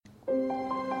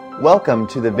Welcome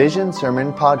to the Vision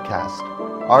Sermon Podcast.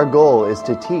 Our goal is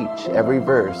to teach every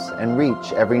verse and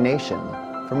reach every nation.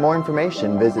 For more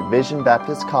information, visit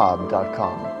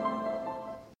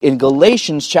visionbaptistcobb.com. In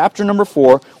Galatians chapter number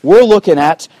 4, we're looking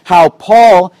at how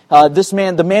Paul,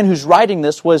 the man who's writing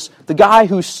this, was the guy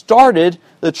who started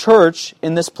the church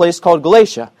in this place called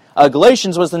Galatia.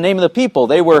 Galatians was the name of the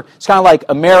people. It's kind of like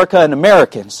America and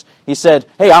Americans. He said,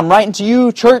 hey, I'm writing to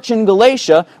you, church in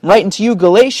Galatia, I'm writing to you,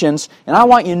 Galatians, and I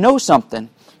want you to know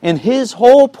something. And his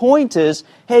whole point is,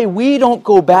 hey, we don't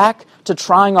go back to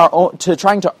trying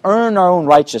to earn our own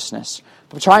righteousness.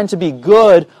 We're trying to be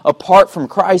good apart from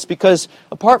Christ, because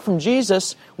apart from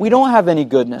Jesus, we don't have any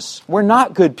goodness. We're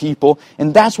not good people,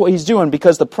 and that's what he's doing,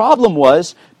 because the problem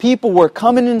was people were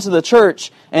coming into the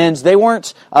church, and they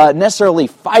weren't necessarily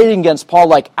fighting against Paul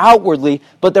like outwardly,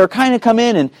 but they're kind of coming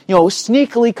in and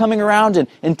sneakily coming around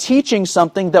and teaching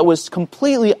something that was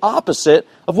completely opposite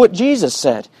of what Jesus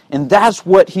said. And that's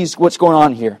what's going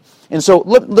on here. And so,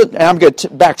 and I'm going to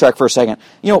backtrack for a second.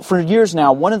 For years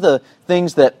now, one of the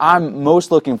things that I'm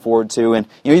most looking forward to, and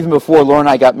even before Laura and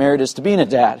I got married, is to being a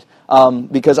dad.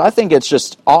 Because I think it's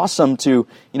just awesome to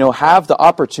have the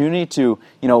opportunity to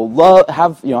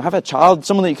have a child,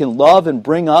 someone that you can love and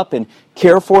bring up and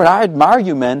care for. And I admire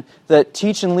you men that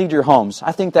teach and lead your homes.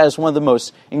 I think that is one of the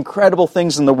most incredible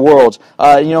things in the world.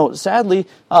 Sadly,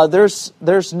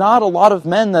 there's not a lot of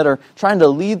men that are trying to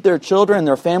lead their children and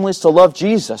their families to love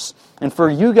Jesus. And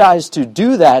for you guys to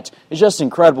do that is just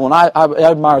incredible, and I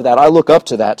admire that. I look up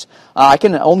to that. I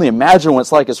can only imagine what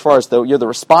it's like as far as the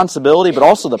responsibility, but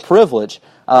also the privilege.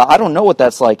 I don't know what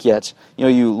that's like yet.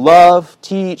 You love,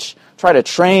 teach, try to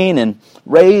train and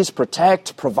raise,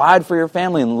 protect, provide for your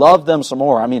family, and love them some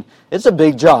more. I mean, it's a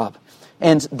big job.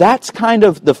 And that's kind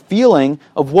of the feeling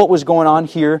of what was going on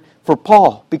here for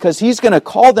Paul, because he's going to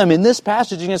call them in this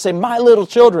passage, he's going to say, my little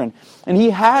children. And he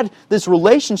had this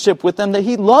relationship with them that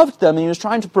he loved them, and he was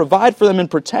trying to provide for them and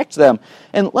protect them.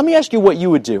 And let me ask you what you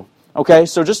would do. Okay,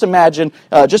 so just imagine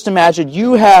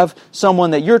you have someone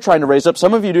that you're trying to raise up.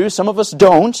 Some of you do, some of us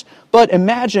don't. But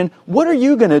imagine, what are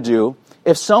you going to do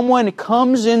if someone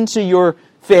comes into your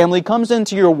family, comes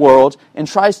into your world, and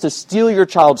tries to steal your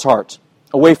child's heart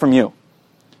away from you?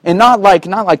 And not like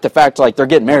the fact like they're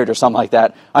getting married or something like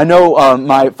that. I know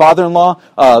my father-in-law,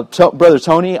 Brother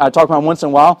Tony, I talk about him once in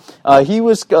a while. He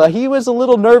was a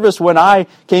little nervous when I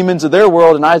came into their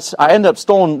world, and I ended up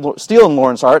stealing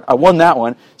Lauren's heart. I won that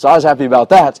one, so I was happy about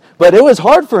that. But it was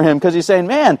hard for him because he's saying,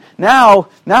 "Man, now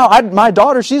my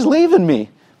daughter, she's leaving me."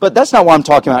 But that's not what I'm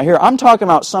talking about here. I'm talking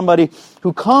about somebody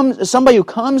who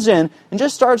comes in and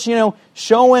just starts,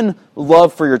 showing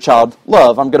love for your child.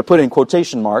 Love, I'm going to put in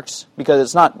quotation marks because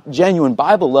it's not genuine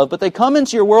Bible love, but they come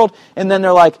into your world and then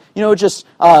they're like, just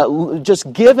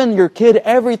giving your kid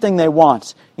everything they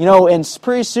want. And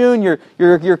pretty soon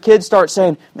your kids start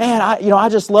saying, "Man, I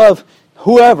just love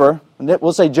whoever."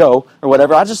 We'll say Joe or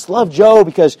whatever. I just love Joe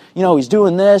because, he's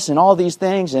doing this and all these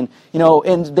things. And,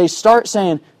 and they start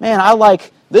saying, "Man, I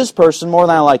like this person more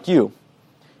than I like you."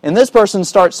 And this person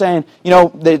starts saying,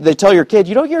 they tell your kid,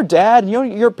 your dad,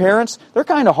 your parents, they're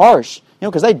kind of harsh,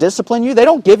 because they discipline you. They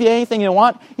don't give you anything you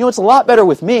want. It's a lot better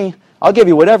with me. I'll give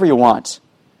you whatever you want.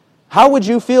 How would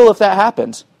you feel if that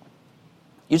happened?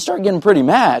 You'd start getting pretty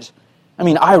mad.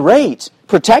 Irate,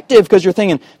 protective, because you're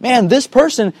thinking, man, this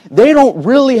person, they don't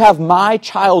really have my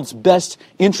child's best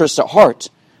interests at heart.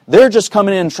 They're just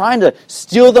coming in and trying to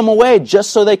steal them away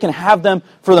just so they can have them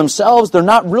for themselves. They're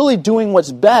not really doing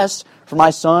what's best for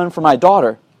my son, for my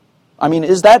daughter.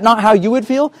 Is that not how you would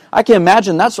feel? I can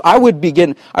imagine I would be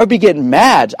getting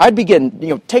mad. I'd be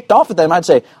getting, ticked off at them. I'd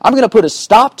say, I'm going to put a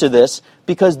stop to this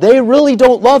because they really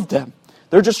don't love them.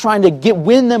 They're just trying to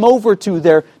win them over to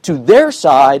their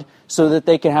side so that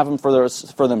they can have them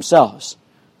for themselves.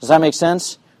 Does that make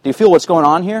sense? Do you feel what's going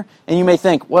on here? And you may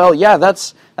think, well, yeah,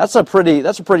 that's a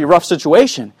pretty rough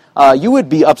situation. You would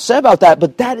be upset about that,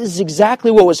 but that is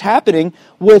exactly what was happening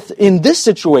in this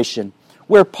situation,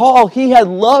 where Paul, he had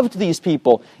loved these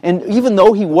people, and even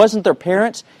though he wasn't their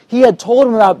parents, he had told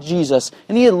them about Jesus,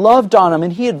 and he had loved on them,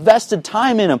 and he invested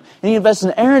time in them, and he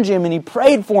invested energy in them, and he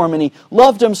prayed for them, and he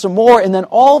loved them some more, and then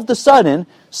all of a sudden,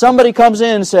 somebody comes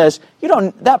in and says,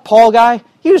 that Paul guy,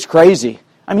 he was crazy.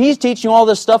 He's teaching you all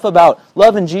this stuff about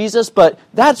loving Jesus, but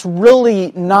that's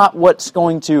really not what's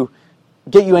going to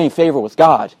get you any favor with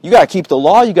God. You got to keep the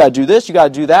law, you got to do this, you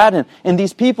got to do that. And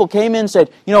these people came in and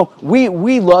said,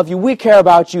 we love you, we care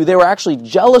about you. They were actually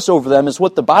jealous over them, is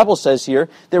what the Bible says here.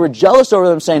 They were jealous over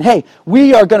them, saying, hey,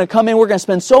 we are going to come in, we're going to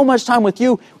spend so much time with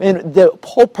you. And the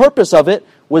whole purpose of it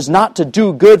was not to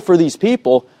do good for these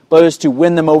people, but it was to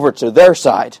win them over to their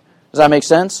side. Does that make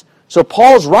sense? So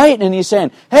Paul's writing and he's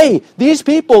saying, hey, these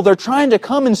people, they're trying to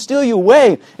come and steal you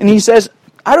away. And he says,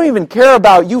 I don't even care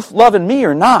about you loving me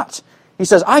or not. He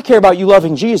says, I care about you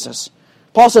loving Jesus.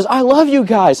 Paul says, I love you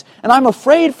guys, and I'm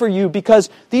afraid for you because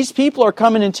these people are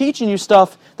coming and teaching you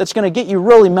stuff that's going to get you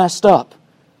really messed up.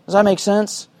 Does that make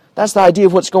sense? That's the idea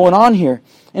of what's going on here.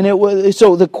 And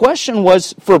so the question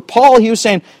was, for Paul, he was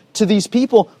saying to these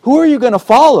people, who are you going to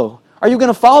follow? Are you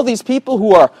going to follow these people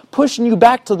who are pushing you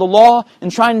back to the law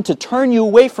and trying to turn you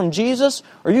away from Jesus?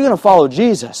 Or are you going to follow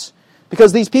Jesus?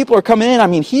 Because these people are coming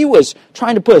in. He was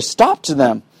trying to put a stop to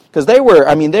them. Because they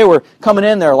were coming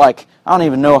in, they're like, I don't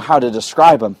even know how to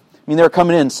describe them. They were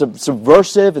coming in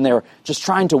subversive, and they were just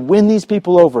trying to win these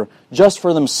people over just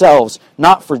for themselves,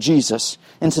 not for Jesus.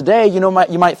 And today, you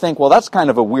might think, well, that's kind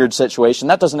of a weird situation.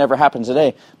 That doesn't ever happen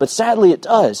today. But sadly, it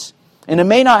does. And it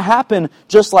may not happen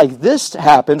just like this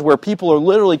happened, where people are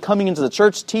literally coming into the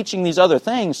church teaching these other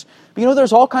things. But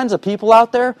there's all kinds of people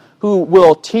out there who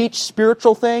will teach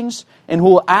spiritual things and who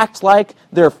will act like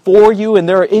they're for you and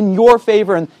they're in your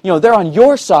favor and they're on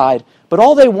your side. But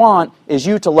all they want is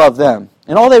you to love them.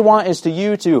 And all they want is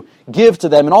you to give to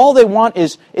them. And all they want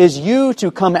is you to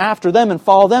come after them and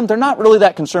follow them. They're not really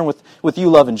that concerned with you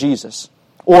loving Jesus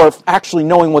or actually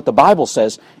knowing what the Bible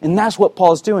says. And that's what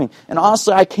Paul's doing. And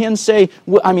honestly, I can say,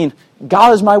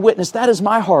 God is my witness. That is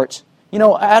my heart.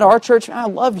 At our church, I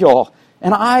love y'all.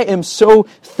 And I am so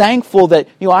thankful that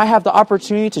I have the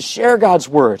opportunity to share God's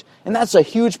Word. And that's a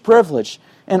huge privilege.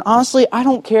 And honestly, I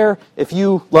don't care if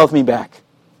you love me back.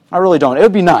 I really don't. It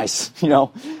would be nice,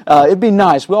 It'd be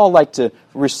nice. We all like to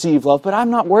receive love, but I'm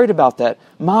not worried about that.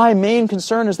 My main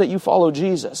concern is that you follow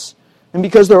Jesus. And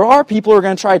because there are people who are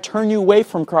going to try to turn you away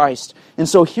from Christ. And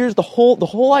so here's the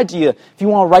whole idea. If you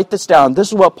want to write this down, this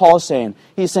is what Paul is saying.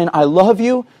 He's saying, I love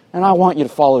you, and I want you to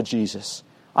follow Jesus.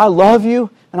 I love you,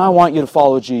 and I want you to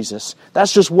follow Jesus.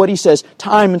 That's just what he says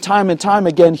time and time and time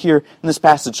again here in this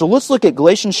passage. So let's look at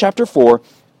Galatians chapter 4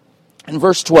 and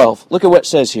verse 12. Look at what it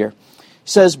says here. It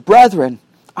says, Brethren,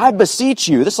 I beseech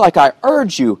you, this is like I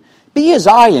urge you, be as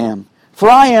I am, for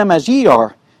I am as ye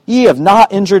are. Ye have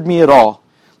not injured me at all.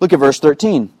 Look at verse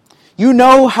 13. You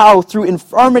know how through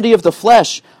infirmity of the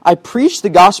flesh I preached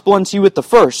the gospel unto you at the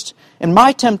first, and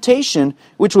my temptation,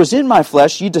 which was in my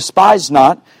flesh, ye despised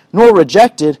not, nor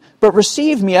rejected, but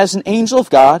received me as an angel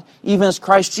of God, even as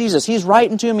Christ Jesus. He's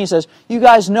writing to him, he says, you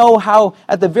guys know how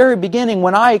at the very beginning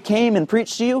when I came and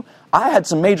preached to you, I had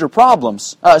some major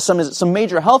problems, some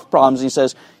major health problems. He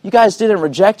says, you guys didn't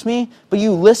reject me, but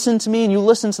you listened to me and you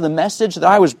listened to the message that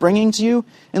I was bringing to you.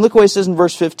 And look what he says in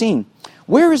verse 15.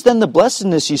 Where is then the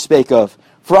blessedness you spake of?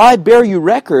 For I bear you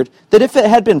record that if it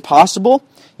had been possible,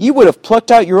 you would have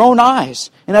plucked out your own eyes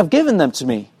and have given them to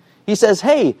me. He says,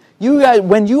 hey, you guys,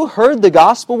 when you heard the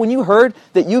gospel, when you heard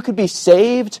that you could be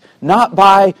saved, not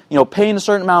by paying a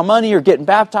certain amount of money or getting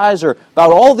baptized or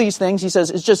about all these things, he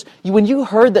says, it's just when you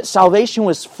heard that salvation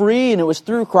was free and it was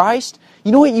through Christ,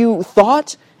 you know what you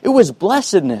thought? It was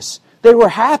blessedness. They were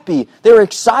happy. They were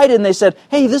excited and they said,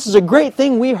 hey, this is a great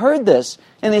thing. We heard this.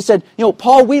 And they said,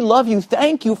 Paul, we love you.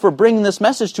 Thank you for bringing this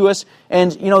message to us.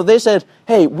 And, they said,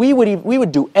 hey, we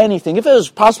would do anything. If it was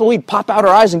possible, we'd pop out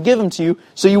our eyes and give them to you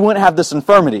so you wouldn't have this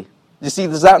infirmity. You see,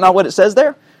 is that not what it says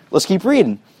there? Let's keep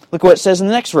reading. Look what it says in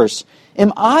the next verse.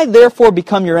 Am I therefore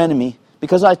become your enemy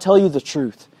because I tell you the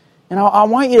truth? And I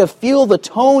want you to feel the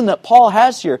tone that Paul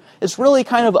has here. It's really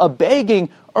kind of a begging,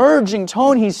 urging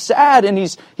tone. He's sad and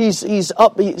he's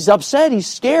upset. He's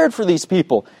scared for these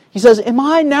people. He says, am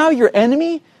I now your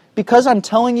enemy because I'm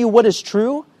telling you what is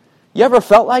true? You ever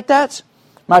felt like that?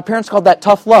 My parents called that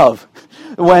tough love.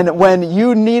 When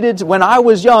I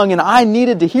was young and I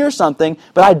needed to hear something,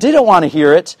 but I didn't want to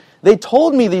hear it, they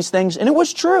told me these things and it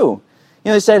was true.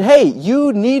 They said, hey,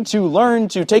 you need to learn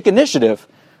to take initiative.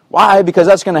 Why? Because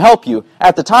that's going to help you.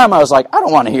 At the time, I was like, I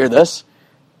don't want to hear this.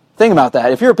 Think about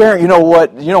that. If you're a parent, you know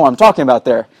what I'm talking about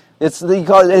there.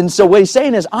 And so what he's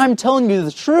saying is, I'm telling you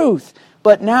the truth.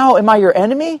 But now, am I your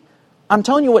enemy? I'm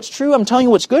telling you what's true. I'm telling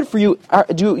you what's good for you. Are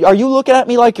you looking at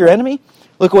me like your enemy?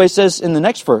 Look what he says in the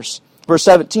next verse. Verse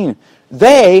 17.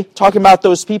 They, talking about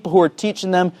those people who are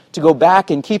teaching them to go back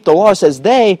and keep the law, says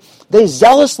they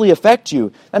zealously affect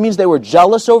you. That means they were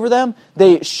jealous over them.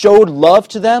 They showed love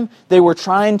to them. They were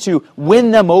trying to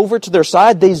win them over to their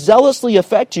side. They zealously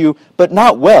affect you, but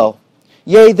not well.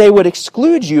 Yea, they would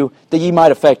exclude you that ye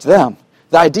might affect them.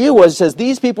 The idea was, it says,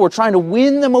 these people were trying to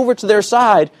win them over to their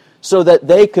side so that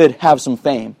they could have some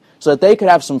fame, so that they could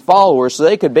have some followers, so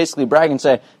they could basically brag and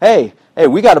say, hey,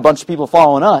 we got a bunch of people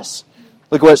following us.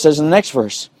 Look what it says in the next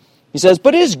verse. He says,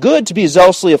 but it is good to be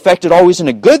zealously affected always in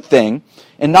a good thing,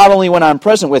 and not only when I'm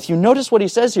present with you. Notice what he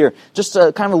says here, just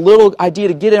a kind of a little idea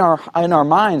to get in our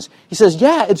minds. He says,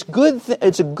 yeah, it's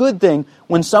a good thing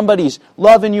when somebody's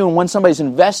loving you and when somebody's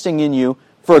investing in you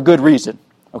for a good reason.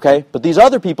 Okay? But these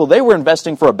other people, they were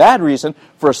investing for a bad reason,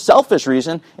 for a selfish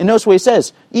reason. And notice what he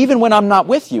says, even when I'm not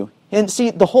with you. And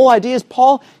see, the whole idea is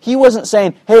Paul, he wasn't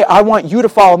saying, hey, I want you to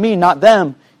follow me, not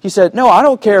them. He said, no, I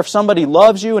don't care if somebody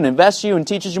loves you and invests you and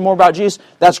teaches you more about Jesus.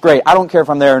 That's great. I don't care if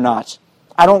I'm there or not.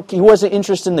 He wasn't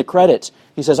interested in the credit.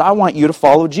 He says, I want you to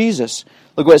follow Jesus.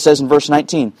 Look what it says in verse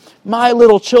 19. My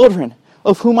little children,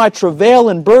 of whom I travail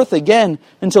in birth again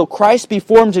until Christ be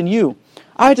formed in you.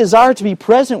 I desire to be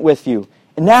present with you,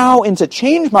 and now and to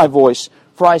change my voice,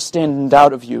 for I stand in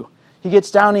doubt of you. He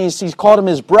gets down and he's called them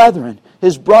his brethren,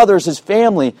 his brothers, his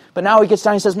family. But now he gets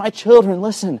down and he says, my children,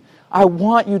 listen, I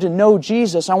want you to know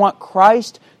Jesus. I want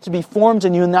Christ to be formed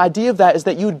in you. And the idea of that is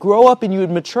that you would grow up and you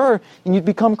would mature and you'd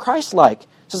become Christ-like. He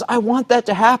says, I want that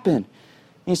to happen. And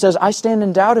he says, I stand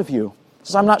in doubt of you. He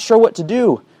says, I'm not sure what to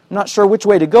do. I'm not sure which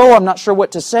way to go. I'm not sure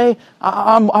what to say.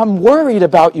 I'm worried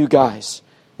about you guys.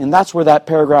 And that's where that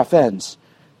paragraph ends.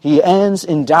 He ends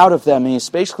in doubt of them. And he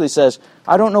basically says,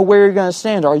 I don't know where you're going to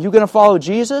stand. Are you going to follow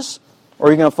Jesus or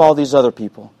are you going to follow these other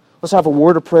people? Let's have a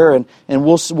word of prayer and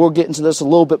we'll get into this a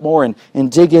little bit more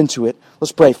and dig into it.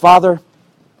 Let's pray. Father,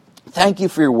 thank you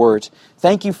for your word.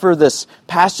 Thank you for this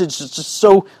passage that's just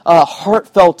so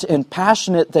heartfelt and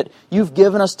passionate that you've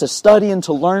given us to study and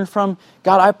to learn from.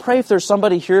 God, I pray if there's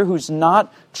somebody here who's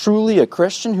not truly a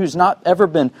Christian, who's not ever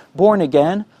been born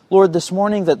again, Lord, this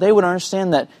morning that they would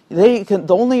understand that the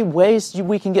only ways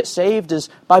we can get saved is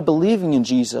by believing in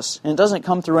Jesus. And it doesn't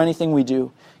come through anything we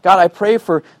do. God, I pray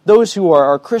for those who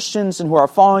are Christians and who are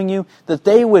following you, that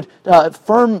they would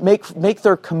make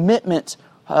their commitment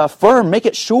firm, make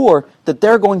it sure that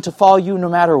they're going to follow you no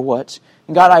matter what.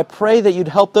 And God, I pray that you'd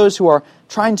help those who are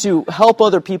trying to help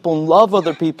other people and love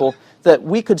other people, that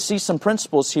we could see some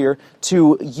principles here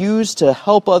to use to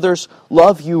help others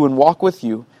love you and walk with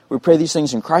you. We pray these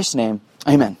things in Christ's name.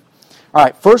 Amen. All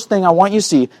right, first thing I want you to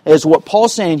see is what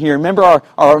Paul's saying here. Remember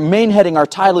our main heading, our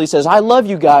title, he says, I love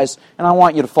you guys, and I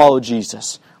want you to follow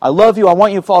Jesus. I love you, I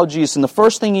want you to follow Jesus. And the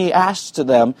first thing he asks to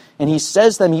them, and he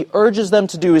says them, he urges them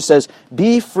to do, he says,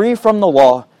 be free from the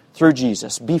law through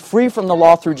Jesus. Be free from the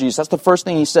law through Jesus. That's the first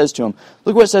thing he says to them.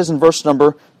 Look what it says in verse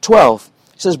number 12.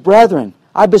 He says, brethren,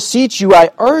 I beseech you,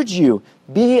 I urge you,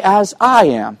 be as I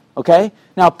am. Okay?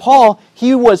 Now, Paul,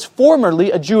 he was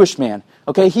formerly a Jewish man.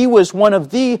 Okay? He was one of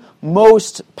the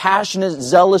most passionate,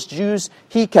 zealous Jews.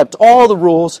 He kept all the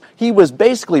rules. He was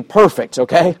basically perfect.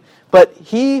 Okay? But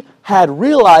he had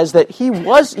realized that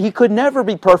he could never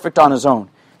be perfect on his own.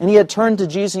 And he had turned to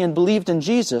Jesus and believed in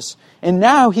Jesus. And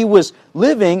now he was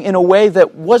living in a way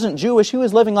that wasn't Jewish. He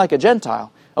was living like a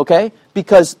Gentile. Okay?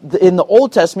 Because in the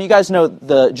Old Testament, you guys know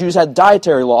the Jews had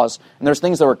dietary laws. And there's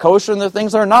things that were kosher and there's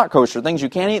things that are not kosher. Things you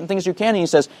can eat and things you can't eat. He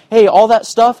says, hey, all that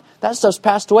stuff's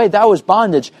passed away. That was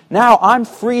bondage. Now I'm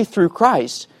free through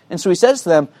Christ. And so he says to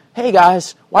them, hey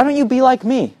guys, why don't you be like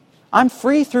me? I'm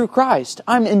free through Christ.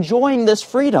 I'm enjoying this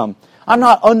freedom. I'm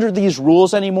not under these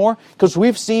rules anymore, because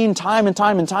we've seen time and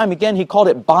time and time again, he called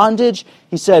it bondage.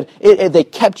 He said they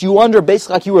kept you under,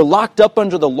 basically like you were locked up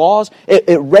under the laws.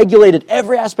 It regulated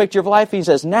every aspect of your life. He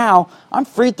says, now I'm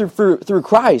free through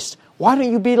Christ. Why don't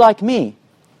you be like me?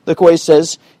 Look what he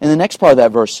says in the next part of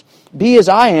that verse. Be as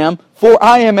I am, for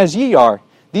I am as ye are.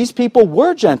 These people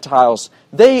were Gentiles.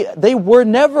 They were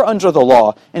never under the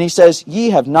law. And he says, ye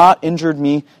have not injured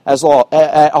me at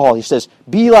all. He says,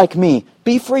 be like me.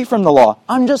 Be free from the law.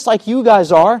 I'm just like you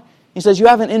guys are. He says, you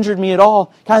haven't injured me at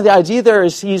all. Kind of the idea there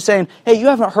is he's saying, hey, you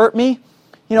haven't hurt me.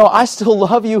 I still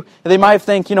love you. They might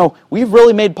think, we've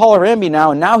really made Paul a Ramby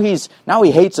now, and now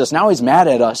he hates us. Now he's mad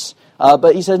at us.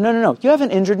 But he says, no, you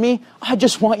haven't injured me. I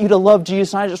just want you to love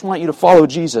Jesus, and I just want you to follow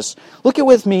Jesus. Look at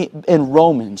with me in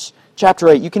Romans chapter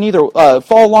 8. You can either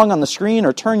follow along on the screen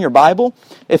or turn your Bible.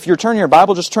 If you're turning your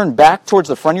Bible, just turn back towards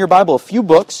the front of your Bible a few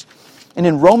books. And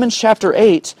in Romans chapter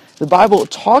 8, the Bible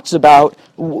talks about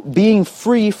being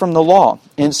free from the law.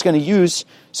 And it's going to use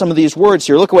some of these words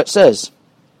here. Look at what it says.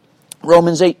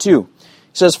 Romans 8:2. It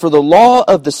says, for the law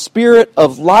of the Spirit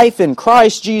of life in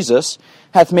Christ Jesus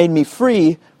hath made me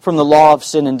free from the law of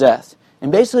sin and death.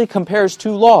 And basically compares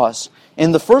two laws.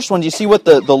 In the first one, do you see what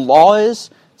the law is?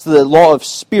 It's the law of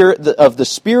the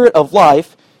Spirit of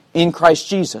life in Christ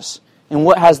Jesus. And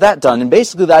what has that done? And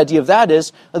basically the idea of that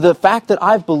is the fact that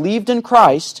I've believed in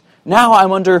Christ, now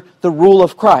I'm under the rule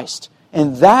of Christ.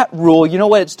 And that rule, you know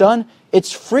what it's done?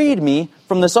 It's freed me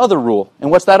from this other rule.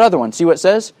 And what's that other one? See what it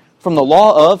says? From the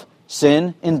law of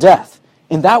sin and death.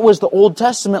 And that was the Old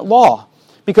Testament law.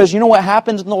 Because you know what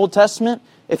happened in the Old Testament?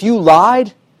 If you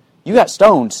lied, you got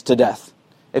stoned to death.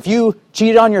 If you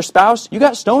cheated on your spouse, you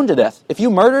got stoned to death. If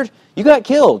you murdered, you got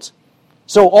killed.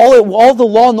 So all the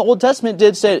law in the Old Testament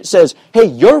says, hey,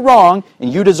 you're wrong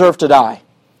and you deserve to die.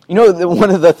 You know,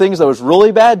 one of the things that was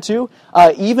really bad too,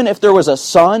 even if there was a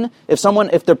son, if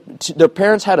their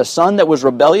parents had a son that was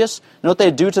rebellious, you know what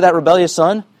they'd do to that rebellious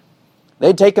son?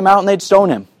 They'd take him out and they'd stone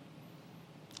him.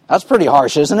 That's pretty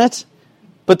harsh, isn't it?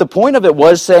 But the point of it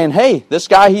was saying, hey, this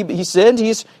guy, he sinned,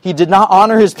 he did not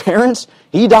honor his parents,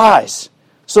 he dies.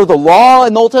 So the law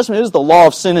in the Old Testament is the law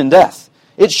of sin and death.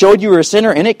 It showed you were a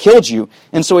sinner and it killed you.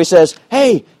 And so he says,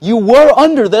 hey, you were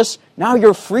under this, now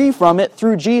you're free from it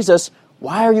through Jesus.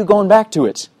 Why are you going back to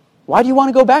it? Why do you want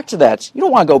to go back to that? You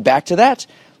don't want to go back to that.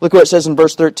 Look what it says in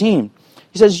verse 13.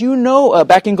 He says, you know,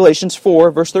 back in Galatians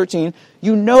 4, verse 13,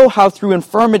 you know how through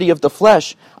infirmity of the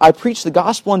flesh I preached the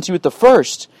gospel unto you at the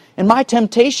first. And my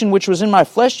temptation which was in my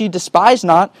flesh ye despised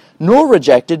not, nor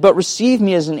rejected, but received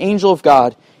me as an angel of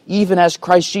God, even as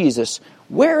Christ Jesus.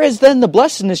 Where is then the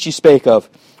blessedness ye spake of?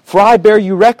 For I bear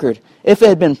you record. If it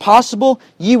had been possible,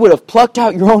 ye would have plucked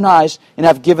out your own eyes and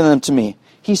have given them to me.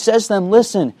 He says to them,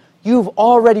 listen, you've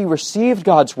already received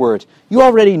God's word. You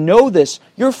already know this.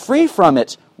 You're free from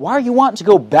it. Why are you wanting to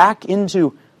go back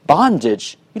into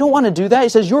bondage? You don't want to do that. He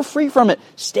says, you're free from it.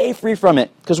 Stay free from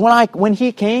it. Because when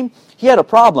he came, he had a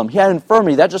problem. He had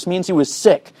infirmity. That just means he was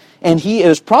sick. And it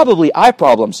was probably eye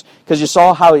problems. Because you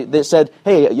saw how they said,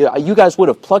 hey, you guys would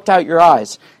have plucked out your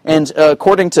eyes. And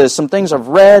according to some things I've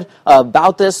read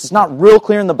about this, it's not real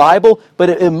clear in the Bible, but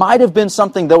it might have been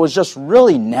something that was just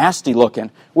really nasty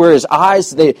looking. Where his eyes,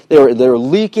 they were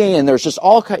leaking, and there's just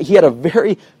he had a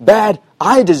very bad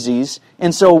eye disease.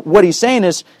 And so what he's saying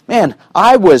is, man,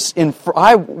 I was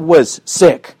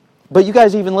sick. But you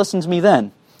guys even listened to me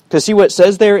then. Because see what it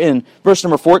says there in verse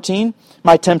number 14?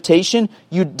 My temptation,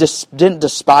 you didn't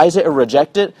despise it or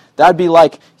reject it. That'd be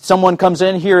like someone comes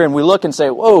in here and we look and say,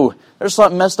 whoa, there's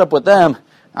something messed up with them.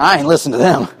 I ain't listen to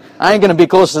them. I ain't going to be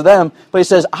close to them. But he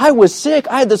says, I was sick.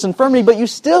 I had this infirmity, but you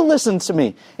still listened to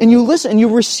me. And you listened, and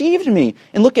you received me.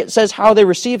 And look, it says how they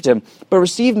received him. But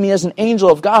received me as an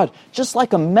angel of God, just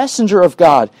like a messenger of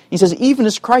God. He says, even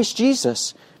as Christ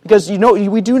Jesus. Because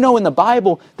we do know in the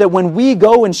Bible that when we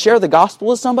go and share the gospel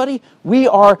with somebody, we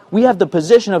have the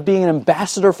position of being an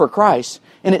ambassador for Christ.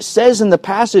 And it says in the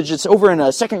passage, it's over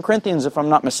in 2 Corinthians, if I'm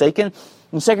not mistaken.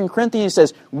 In 2 Corinthians it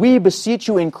says, we beseech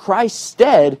you in Christ's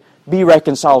stead, be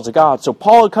reconciled to God. So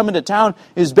Paul had come into town.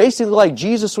 It was basically like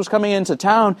Jesus was coming into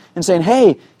town and saying,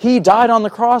 hey, he died on the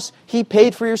cross. He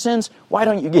paid for your sins. Why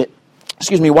don't you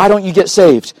get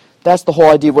saved? That's the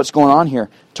whole idea of what's going on here.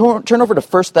 Turn over to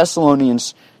 1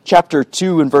 Thessalonians chapter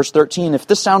 2 and verse 13. If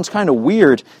this sounds kind of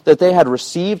weird that they had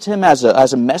received him as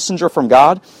a messenger from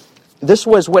God, this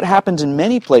was what happened in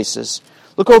many places.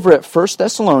 Look over at 1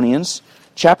 Thessalonians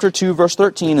chapter 2 verse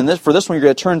 13, and for this one you're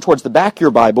going to turn towards the back of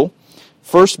your Bible.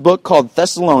 First book called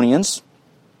Thessalonians,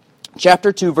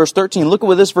 chapter 2 verse 13. Look at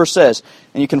what this verse says,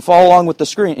 and you can follow along with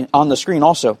on the screen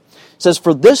also. It says,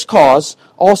 for this cause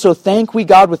also thank we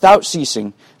God without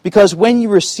ceasing, because when you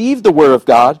received the word of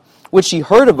God, which ye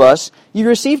heard of us, ye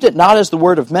received it not as the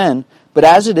word of men, but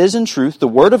as it is in truth the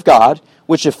word of God,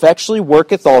 which effectually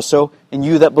worketh also in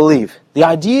you that believe. The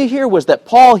idea here was that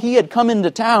Paul, he had come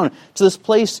into town to this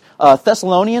place,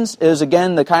 Thessalonians, is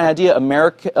again the kind of idea,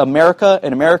 America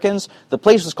and Americans. The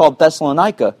place was called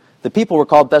Thessalonica. The people were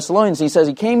called Thessalonians. He says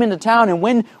he came into town, and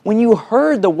when you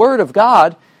heard the word of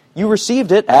God, you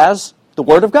received it as the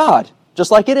word of God.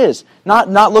 Just like it is. Not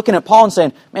looking at Paul and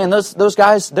saying, man, those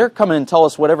guys, they're coming and tell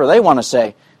us whatever they want to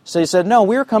say. So he said, no,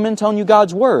 we're coming telling you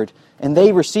God's word. And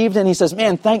they received it, and he says,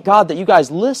 man, thank God that you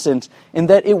guys listened and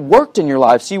that it worked in your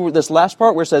lives. See this last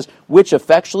part where it says, which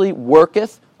effectually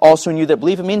worketh also in you that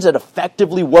believe. It means it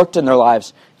effectively worked in their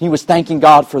lives. He was thanking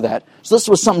God for that. So this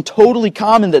was something totally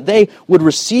common, that they would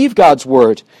receive God's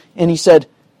word. And he said,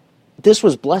 this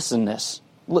was blessedness.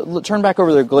 Turn back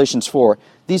over to Galatians 4.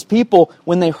 These people,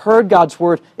 when they heard God's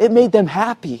word, it made them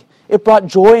happy. It brought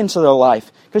joy into their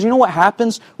life. Because you know what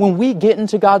happens? When we get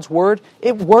into God's word,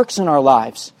 it works in our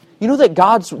lives. You know that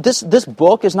this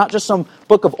book is not just some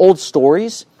book of old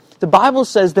stories. The Bible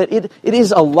says that it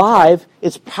is alive,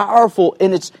 it's powerful,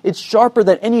 and it's sharper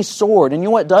than any sword. And you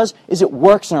know what it does? Is it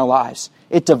works in our lives.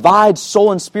 It divides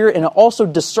soul and spirit, and it also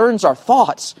discerns our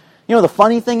thoughts. You know, the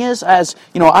funny thing is, as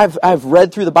you know, I've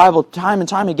read through the Bible time and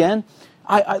time again.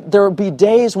 There will be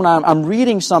days when I'm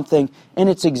reading something, and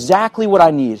it's exactly what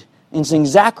I need. It's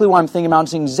exactly what I'm thinking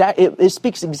about. It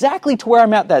speaks exactly to where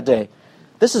I'm at that day.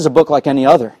 This is a book like any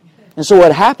other. And so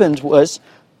what happened was,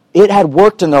 it had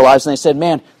worked in their lives, and they said,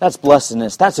 man, that's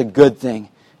blessedness. That's a good thing.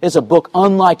 It's a book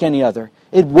unlike any other.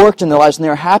 It worked in their lives, and they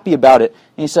were happy about it.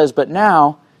 And he says, but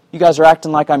now you guys are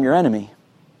acting like I'm your enemy.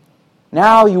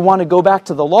 Now you want to go back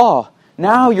to the law.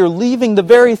 Now you're leaving the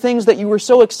very things that you were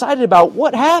so excited about.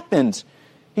 What happened?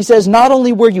 He says, not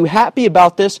only were you happy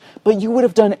about this, but you would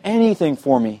have done anything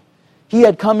for me. He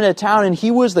had come into town, and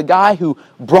he was the guy who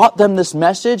brought them this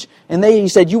message, and he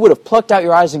said, you would have plucked out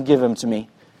your eyes and given them to me.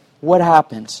 What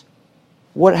happened?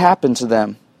 What happened to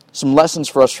them? Some lessons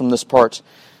for us from this part.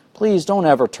 Please don't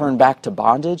ever turn back to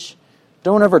bondage.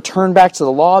 Don't ever turn back to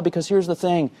the law, because here's the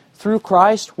thing. Through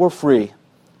Christ, we're free.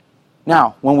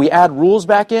 Now, when we add rules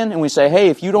back in and we say, hey,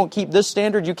 if you don't keep this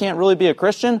standard, you can't really be a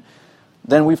Christian,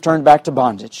 then we've turned back to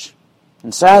bondage.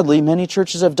 And sadly, many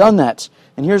churches have done that.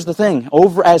 And here's the thing.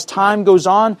 As time goes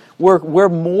on, we're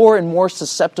more and more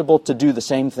susceptible to do the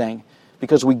same thing,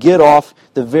 because we get off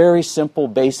the very simple,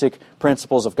 basic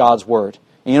principles of God's Word.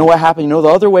 And you know what happened? You know, the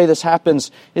other way this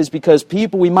happens is because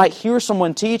we might hear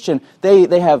someone teach, and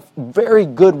they have very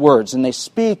good words, and they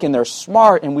speak, and they're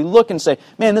smart, and we look and say,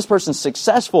 man, this person's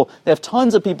successful. They have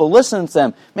tons of people listening to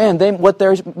them. Man, what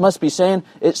they must be saying,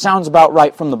 it sounds about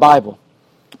right from the Bible.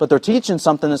 But they're teaching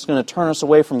something that's going to turn us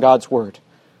away from God's Word.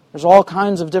 There's all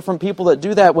kinds of different people that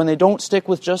do that when they don't stick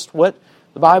with just what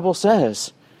the Bible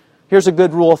says. Here's a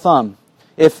good rule of thumb.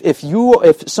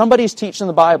 If somebody's teaching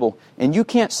the Bible and you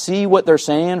can't see what they're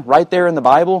saying right there in the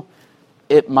Bible,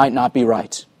 it might not be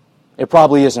right. It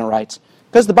probably isn't right.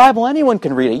 Because the Bible, anyone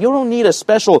can read it. You don't need a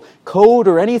special code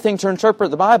or anything to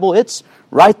interpret the Bible. It's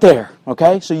right there,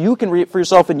 okay? So you can read it for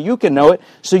yourself and you can know it.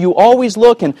 So you always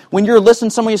look, and when you're listening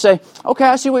to someone, you say, okay,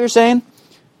 I see what you're saying.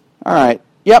 All right.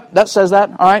 Yep, that says that.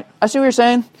 All right. I see what you're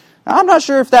saying. I'm not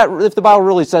sure if the Bible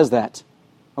really says that.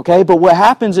 Okay, but what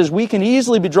happens is we can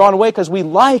easily be drawn away because we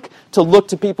like to look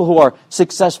to people who are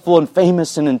successful and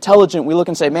famous and intelligent. We look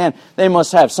and say, man, they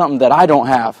must have something that I don't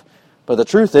have. But the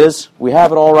truth is, we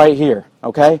have it all right here.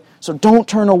 Okay? So don't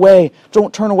turn away.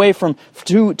 Don't turn away from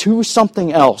to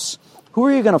something else. Who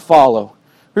are you going to follow?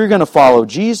 Who are you going to follow?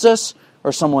 Jesus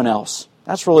or someone else?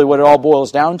 That's really what it all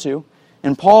boils down to.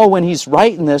 And Paul, when he's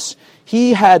writing this,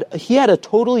 he had a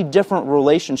totally different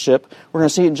relationship. We're going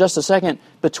to see it in just a second.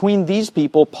 Between these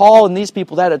people, Paul and these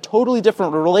people, that had a totally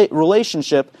different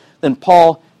relationship than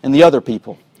Paul and the other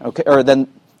people. Okay, or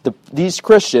than these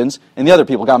Christians and the other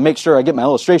people. Got to make sure I get my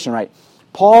illustration right.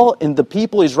 Paul and the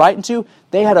people he's writing to,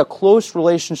 they had a close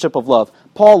relationship of love.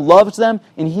 Paul loved them,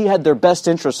 and he had their best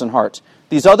interests in heart.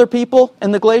 These other people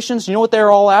in the Galatians, you know what they're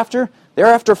all after? They're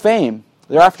after fame.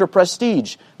 They're after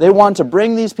prestige. They want to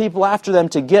bring these people after them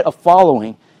to get a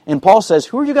following. And Paul says,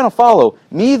 who are you going to follow?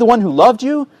 Me, the one who loved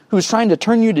you, who's trying to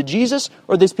turn you to Jesus,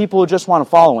 or these people who just want a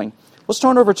following? Let's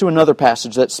turn over to another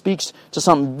passage that speaks to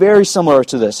something very similar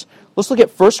to this. Let's look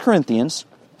at 1 Corinthians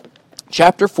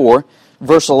chapter 4,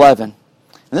 verse 11.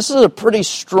 And this is a pretty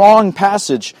strong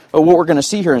passage of what we're going to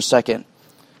see here in a second.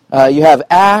 You have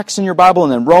Acts in your Bible,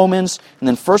 and then Romans, and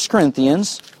then 1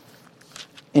 Corinthians.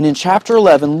 And in chapter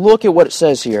 11, look at what it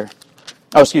says here.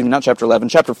 Oh, excuse me, not chapter 11,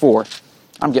 chapter 4.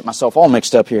 I'm getting myself all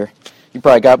mixed up here. You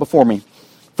probably got it before me.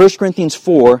 1 Corinthians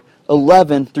 4,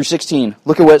 11 through 16.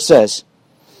 Look at what it says.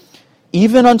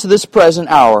 Even unto this present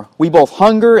hour, we both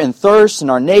hunger and thirst, and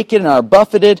are naked, and are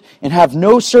buffeted, and have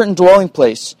no certain dwelling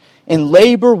place, and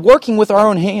labor, working with our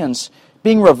own hands.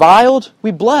 Being reviled,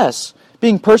 we bless.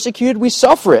 Being persecuted, we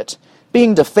suffer it.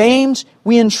 Being defamed,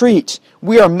 we entreat.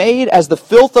 We are made as the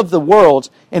filth of the world,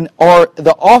 and are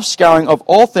the offscouring of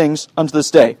all things unto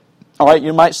this day. All right,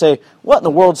 you might say, what in the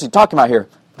world is he talking about here?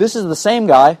 This is the same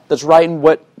guy that's writing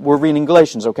what we're reading in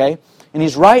Galatians, okay? And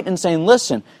he's writing and saying,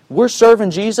 listen, we're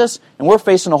serving Jesus, and we're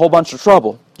facing a whole bunch of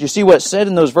trouble. Do you see what it said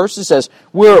in those verses? It says,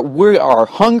 we are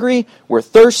hungry, we're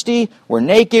thirsty, we're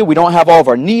naked, we don't have all of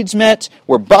our needs met,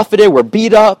 we're buffeted, we're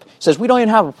beat up. It says, we don't even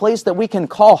have a place that we can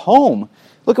call home.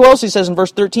 Look at what else he says in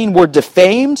verse 13. We're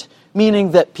defamed,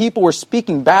 meaning that people were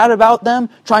speaking bad about them,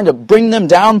 trying to bring them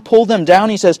down, pull them down.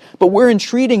 He says, but we're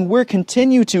entreating, we're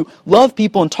continue to love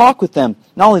people and talk with them.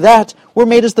 Not only that, we're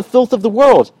made as the filth of the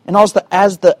world, and are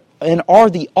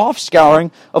the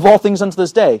offscouring of all things unto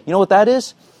this day. You know what that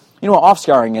is? You know what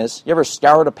offscouring is? You ever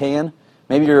scoured a pan?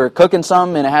 Maybe you're cooking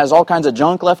something and it has all kinds of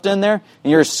junk left in there,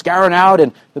 and you're scouring out,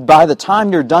 and by the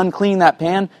time you're done cleaning that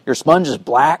pan, your sponge is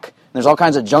black, and there's all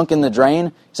kinds of junk in the drain.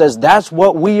 He says, that's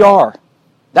what we are.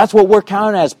 That's what we're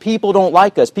counted as. People don't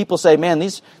like us. People say, man,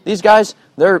 these guys,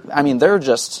 they're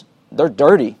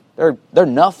dirty. They're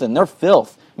nothing. They're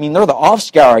filth. I mean, they're the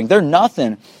offscouring. They're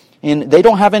nothing. And they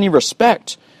don't have any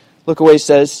respect. Look at what he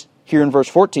says here in verse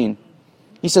 14.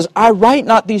 He says, I write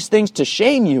not these things to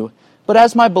shame you, but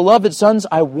as my beloved sons,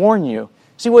 I warn you.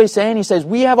 He See what he's saying? He says,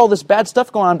 we have all this bad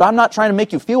stuff going on, but I'm not trying to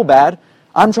make you feel bad.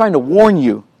 I'm trying to warn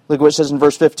you. Look what it says in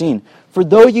verse 15. For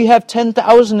though ye have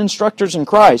 10,000 instructors in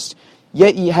Christ,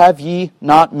 yet ye have ye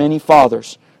not many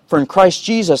fathers. For in Christ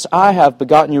Jesus I have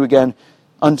begotten you again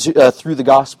through the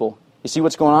gospel. You see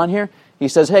what's going on here? He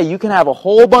says, hey, you can have a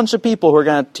whole bunch of people who are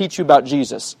going to teach you about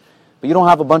Jesus, but you don't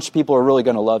have a bunch of people who are really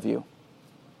going to love you.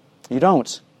 You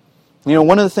don't. You know,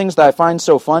 one of the things that I find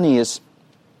so funny is,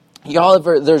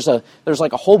 there's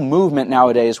like a whole movement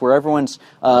nowadays where everyone's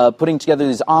putting together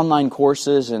these online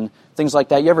courses and things like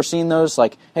that. You ever seen those?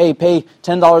 Like, hey, pay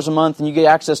 $10 a month and you get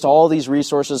access to all these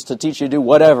resources to teach you to do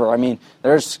whatever. I mean,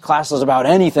 there's classes about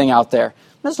anything out there.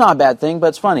 That's not a bad thing, but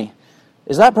it's funny.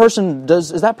 Is that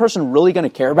person really going to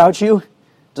care about you?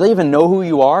 Do they even know who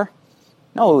you are?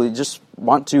 No, they just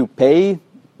want to pay.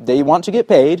 They want to get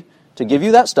paid to give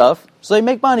you that stuff, so they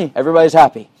make money. Everybody's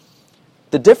happy.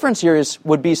 The difference here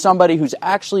would be somebody who's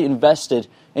actually invested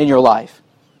in your life,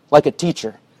 like a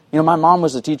teacher. You know, my mom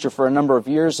was a teacher for a number of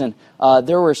years, and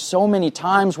there were so many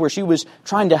times where she was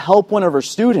trying to help one of her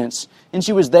students, and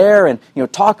she was there and, you know,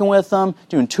 talking with them,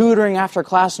 doing tutoring after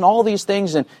class and all these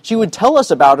things, and she would tell us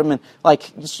about them, and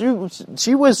like she was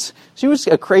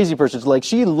a crazy person. Like,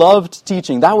 she loved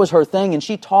teaching. That was her thing, and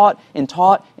she taught and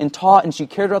taught and taught, and she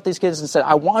cared about these kids and said,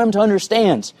 I want them to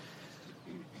understand.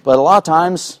 But a lot of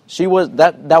times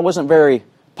that wasn't very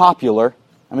popular.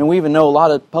 I mean, we even know a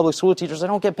lot of public school teachers, they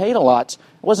don't get paid a lot. It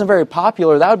wasn't very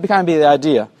popular. That would kind of be the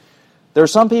idea. There are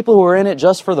some people who are in it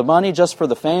just for the money, just for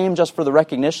the fame, just for the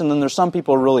recognition. Then there's some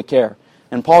people who really care.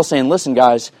 And Paul's saying, listen,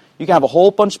 guys, you can have a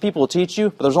whole bunch of people to teach you,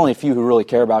 but there's only a few who really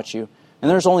care about you. And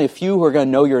there's only a few who are going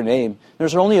to know your name.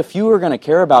 There's only a few who are going to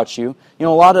care about you. You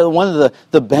know, one of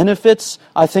the benefits,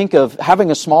 I think, of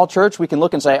having a small church, we can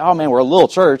look and say, oh man, we're a little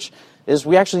church, is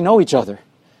we actually know each other.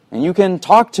 And you can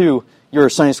talk to your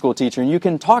Sunday school teacher, and you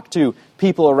can talk to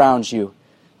people around you.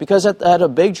 Because at a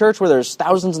big church where there's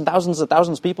thousands and thousands and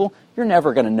thousands of people, you're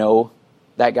never going to know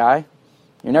that guy.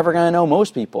 You're never going to know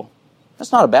most people.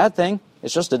 That's not a bad thing.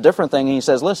 It's just a different thing. And he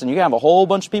says, listen, you can have a whole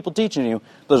bunch of people teaching you,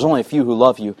 but there's only a few who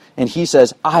love you. And he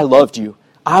says, I loved you.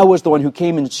 I was the one who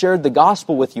came and shared the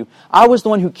gospel with you. I was the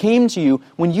one who came to you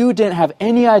when you didn't have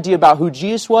any idea about who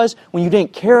Jesus was, when you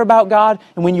didn't care about God,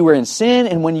 and when you were in sin,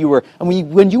 and when you were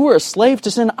a slave to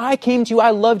sin. I came to you,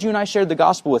 I loved you, and I shared the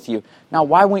gospel with you. Now,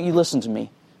 why won't you listen to me?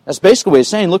 That's basically what he's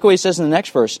saying. Look what he says in the next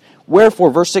verse.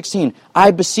 Wherefore, verse 16, I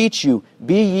beseech you,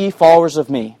 be ye followers of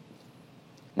me.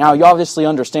 Now, you obviously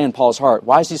understand Paul's heart.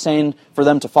 Why is he saying for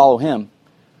them to follow him?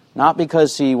 Not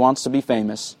because he wants to be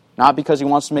famous, not because he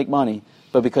wants to make money,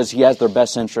 but because he has their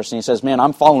best interest. And he says, man,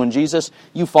 I'm following Jesus.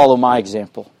 You follow my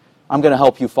example. I'm going to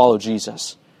help you follow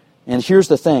Jesus. And here's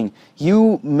the thing.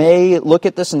 You may look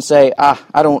at this and say,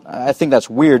 I think that's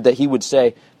weird that he would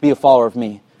say, be a follower of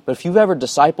me. But if you've ever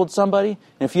discipled somebody,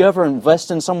 and if you ever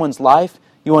invest in someone's life,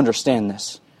 you understand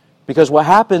this. Because what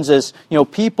happens is, you know,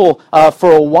 people,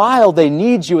 for a while, they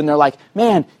need you, and they're like,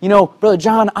 man, you know, Brother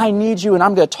John, I need you, and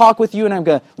I'm going to talk with you, and I'm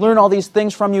going to learn all these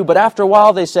things from you. But after a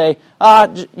while, they say,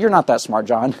 you're not that smart,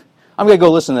 John. I'm going to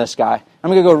go listen to this guy. I'm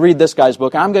going to go read this guy's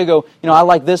book. I'm going to go, you know, I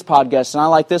like this podcast, and I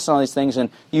like this and all these things. And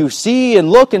you see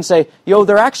and look and say,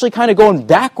 they're actually kind of going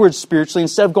backwards spiritually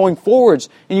instead of going forwards.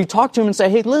 And you talk to them and say,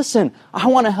 hey, listen, I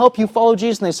want to help you follow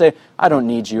Jesus. And they say, I don't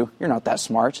need you. You're not that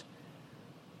smart.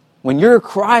 When you're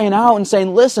crying out and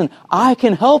saying, listen, I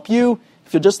can help you.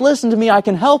 If you'll just listen to me, I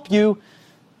can help you.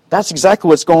 That's exactly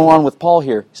what's going on with Paul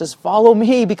here. He says, follow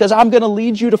me because I'm going to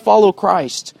lead you to follow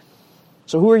Christ.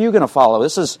 So who are you going to follow?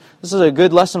 This is a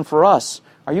good lesson for us.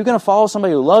 Are you going to follow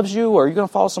somebody who loves you, or are you going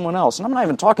to follow someone else? And I'm not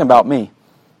even talking about me.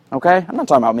 Okay? I'm not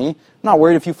talking about me. I'm not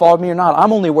worried if you follow me or not.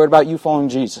 I'm only worried about you following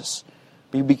Jesus.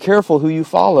 But be careful who you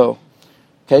follow.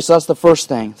 Okay, so that's the first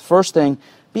thing. The first thing,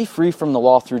 be free from the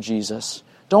law through Jesus.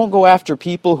 Don't go after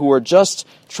people who are just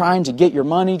trying to get your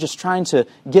money, just trying to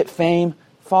get fame.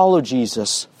 Follow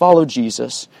Jesus. Follow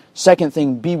Jesus. Second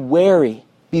thing, be wary.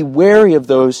 Be wary of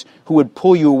those who would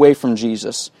pull you away from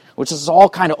Jesus, which is all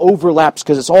kind of overlaps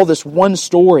because it's all this one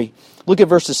story. Look at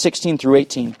verses 16 through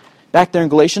 18. Back there in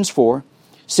Galatians 4,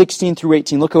 16 through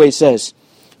 18, look what he says.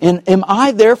 And am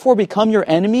I therefore become your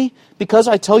enemy because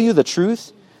I tell you the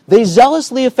truth? They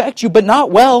zealously affect you, but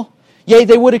not well. Yea,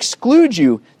 they would exclude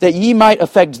you, that ye might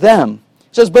affect them.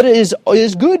 It says, but it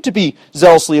is good to be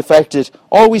zealously affected,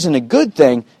 always in a good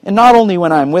thing, and not only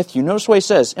when I am with you. Notice what he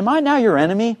says. Am I now your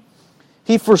enemy?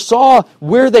 He foresaw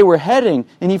where they were heading,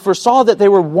 and he foresaw that they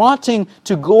were wanting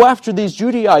to go after these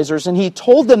Judaizers, and he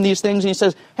told them these things, and he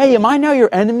says, hey, am I now your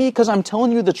enemy because I'm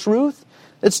telling you the truth?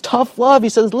 It's tough love. He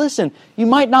says, listen, you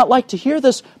might not like to hear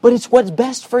this, but it's what's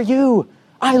best for you.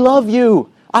 I love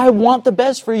you. I want the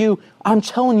best for you. I'm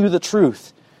telling you the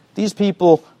truth. These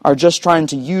people are just trying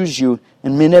to use you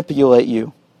and manipulate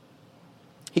you.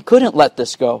 He couldn't let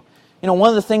this go. One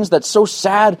of the things that's so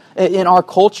sad in our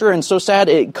culture and so sad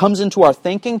it comes into our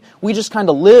thinking, we just kind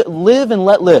of live and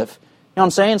let live. You know what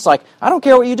I'm saying? It's like, I don't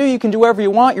care what you do. You can do whatever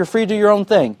you want. You're free to do your own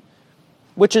thing.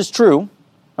 Which is true,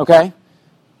 okay?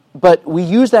 But we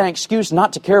use that excuse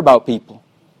not to care about people.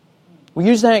 We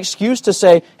use that excuse to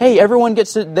say, hey, everyone's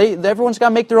got to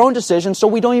make their own decisions, so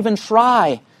we don't even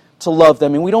try to love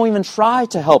them, and we don't even try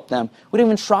to help them. We don't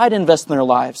even try to invest in their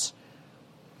lives.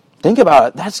 Think about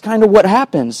it. That's kind of what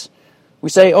happens. We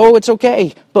say, oh, it's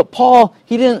okay. But Paul,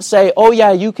 he didn't say, oh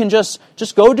yeah, you can just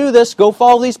go do this, go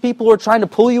follow these people who are trying to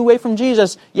pull you away from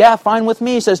Jesus. Yeah, fine with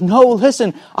me. He says, no,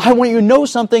 listen, I want you to know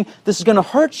something. This is going to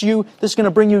hurt you. This is going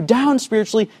to bring you down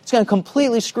spiritually. It's going to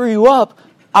completely screw you up.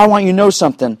 I want you to know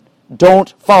something.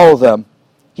 Don't follow them.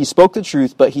 He spoke the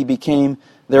truth, but he became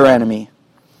their enemy.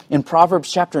 In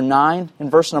Proverbs chapter 9, in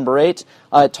verse number 8,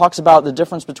 it talks about the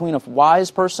difference between a wise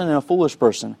person and a foolish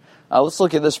person. Let's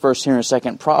look at this verse here in a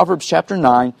second. Proverbs chapter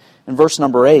 9 and verse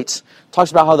number 8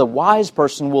 talks about how the wise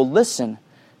person will listen.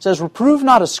 It says, reprove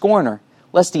not a scorner,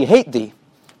 lest he hate thee.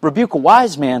 Rebuke a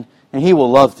wise man, and he will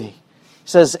love thee. He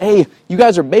says, hey, you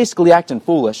guys are basically acting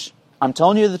foolish. I'm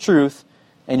telling you the truth,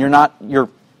 and you're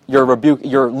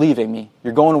leaving me.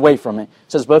 You're going away from it.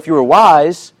 It says, but if you were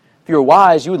wise, you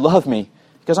would love me,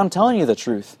 because I'm telling you the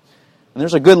truth. And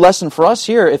there's a good lesson for us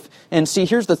here.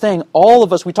 Here's the thing. All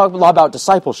of us, we talk a lot about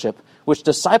discipleship, which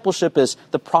discipleship is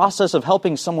the process of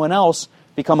helping someone else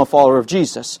become a follower of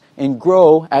Jesus and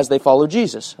grow as they follow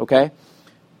Jesus, okay?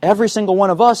 Every single one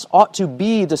of us ought to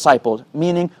be discipled,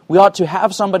 meaning we ought to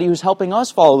have somebody who's helping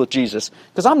us follow with Jesus.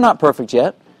 Because I'm not perfect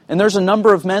yet, and there's a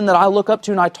number of men that I look up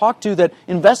to and I talk to that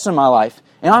invest in my life,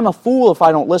 and I'm a fool if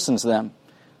I don't listen to them.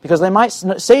 Because they might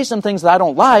say some things that I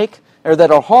don't like or that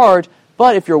are hard,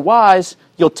 but if you're wise,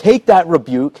 you'll take that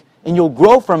rebuke and you'll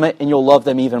grow from it and you'll love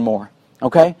them even more.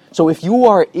 Okay? So if you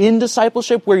are in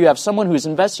discipleship where you have someone who's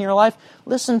investing in your life,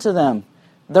 listen to them.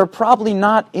 They're probably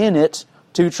not in it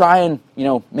to try and,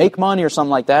 make money or something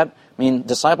like that. I mean,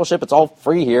 discipleship, it's all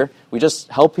free here. We just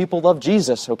help people love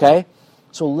Jesus, okay?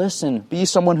 So listen, be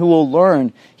someone who will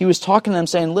learn. He was talking to them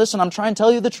saying, listen, I'm trying to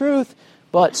tell you the truth,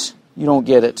 but you don't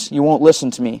get it. You won't listen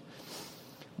to me.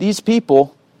 These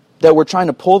people that were trying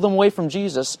to pull them away from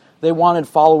Jesus, they wanted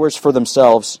followers for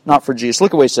themselves, not for Jesus.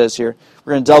 Look at what he says here.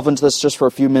 We're going to delve into this just for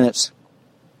a few minutes.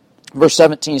 Verse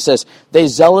 17 says, they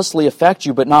zealously affect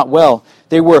you, but not well.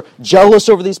 They were jealous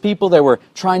over these people. They were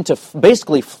trying to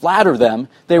basically flatter them.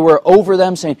 They were over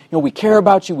them saying, we care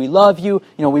about you, we love you,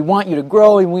 we want you to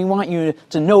grow, and we want you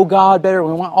to know God better.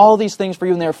 We want all these things for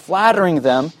you, and they're flattering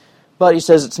them. But he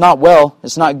says, it's not well,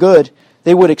 it's not good.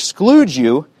 They would exclude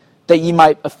you, that ye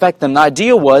might affect them. The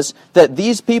idea was that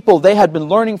these people, they had been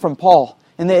learning from Paul,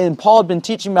 and Paul had been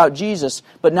teaching about Jesus,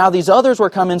 but now these others were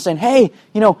coming saying, hey,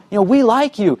 we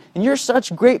like you, and you're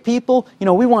such great people,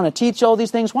 we want to teach you all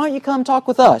these things, why don't you come talk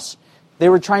with us? They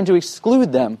were trying to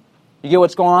exclude them. You get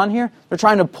what's going on here? They're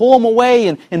trying to pull them away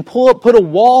and put a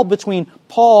wall between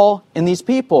Paul and these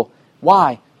people.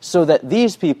 Why? So that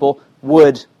these people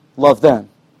would love them.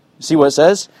 See what it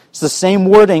says? It's the same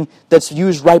wording that's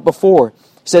used right before.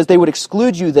 It says they would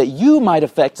exclude you that you might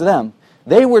affect them.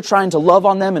 They were trying to love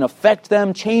on them and affect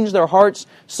them, change their hearts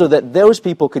so that those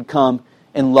people could come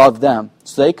and love them.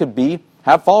 So they could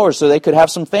have followers, so they could have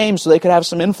some fame, so they could have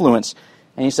some influence.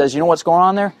 And he says, you know what's going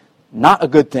on there? Not a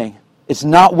good thing. It's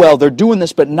not well. They're doing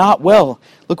this, but not well.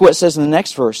 Look what it says in the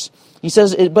next verse. He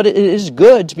says, but it is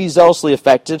good to be zealously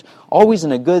affected, always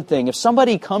in a good thing. If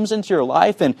somebody comes into your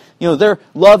life and they're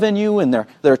loving you and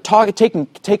they're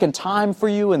taking time for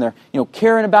you and they're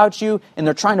caring about you and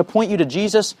they're trying to point you to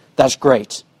Jesus, that's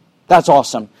great. That's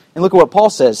awesome. And look at what Paul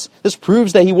says. This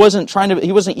proves that he wasn't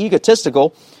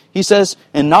egotistical. He says,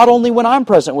 and not only when I'm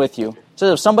present with you. He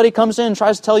says, if somebody comes in and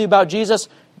tries to tell you about Jesus,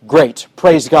 great,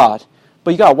 praise God. But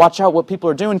you got to watch out what people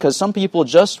are doing, because some people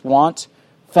just want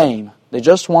fame. They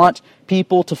just want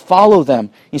people to follow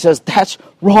them. He says, that's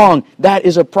wrong. That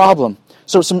is a problem.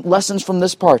 So some lessons from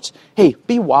this part. Hey,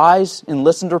 be wise and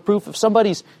listen to reproof. If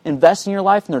somebody's investing in your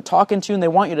life and they're talking to you and they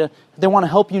want to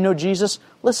help you know Jesus,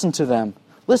 listen to them.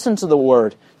 Listen to the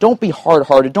word. Don't be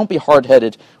hard-hearted. Don't be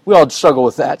hard-headed. We all struggle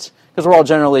with that because we're all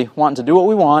generally wanting to do what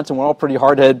we want, and we're all pretty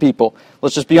hard-headed people.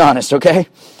 Let's just be honest, okay?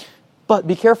 But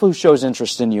be careful who shows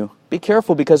interest in you. Be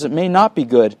careful, because it may not be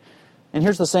good. And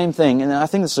here's the same thing, and I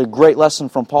think this is a great lesson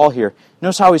from Paul here.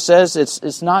 Notice how he says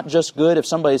it's not just good if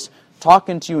somebody's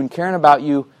talking to you and caring about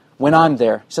you when I'm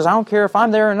there. He says, I don't care if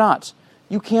I'm there or not.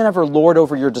 You can't ever lord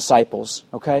over your disciples,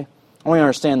 okay? I want you to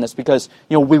understand this because,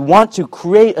 we want to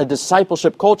create a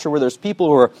discipleship culture where there's people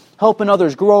who are helping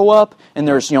others grow up, and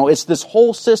there's, it's this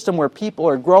whole system where people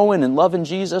are growing and loving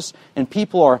Jesus, and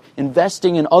people are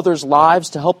investing in others'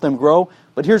 lives to help them grow.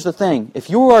 But here's the thing. If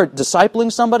you are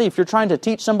discipling somebody, if you're trying to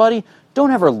teach somebody,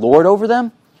 don't ever lord over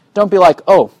them. Don't be like,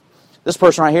 oh, this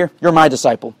person right here, you're my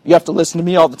disciple. You have to listen to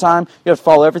me all the time. You have to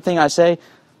follow everything I say,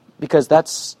 because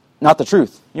that's not the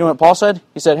truth. You know what Paul said?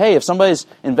 He said, hey, if somebody's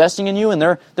investing in you and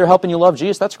they're helping you love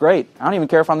Jesus, that's great. I don't even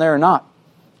care if I'm there or not.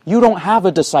 You don't have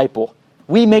a disciple.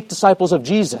 We make disciples of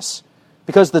Jesus.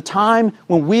 Because the time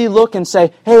when we look and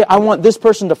say, hey, I want this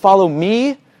person to follow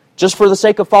me just for the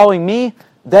sake of following me,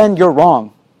 then you're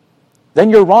wrong. Then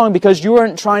you're wrong because you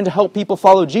aren't trying to help people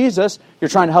follow Jesus. You're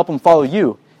trying to help them follow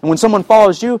you. And when someone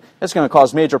follows you, it's going to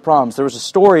cause major problems. There was a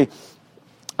story,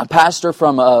 a pastor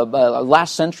from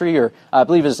last century, or I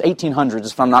believe it was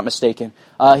 1800s, if I'm not mistaken.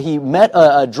 He met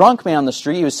a drunk man on the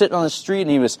street. He was sitting on the street, and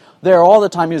he was there all the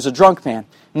time. He was a drunk man.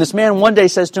 And this man one day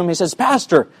says to him, he says,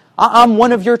 Pastor, I'm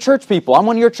one of your church people. I'm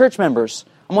one of your church members.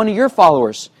 I'm one of your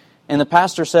followers. And the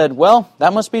pastor said, well,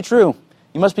 that must be true.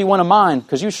 You must be one of mine,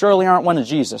 because you surely aren't one of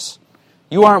Jesus.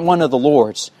 You aren't one of the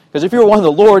Lord's. Because if you were one of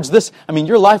the Lord's,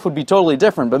 your life would be totally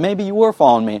different. But maybe you were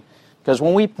following me. Because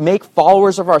when we make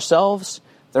followers of ourselves,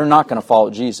 they're not going to follow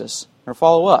Jesus. They're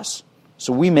follow us.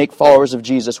 So we make followers of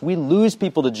Jesus. We lose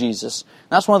people to Jesus.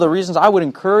 And that's one of the reasons I would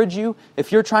encourage you,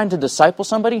 if you're trying to disciple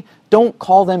somebody, don't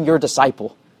call them your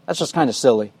disciple. That's just kind of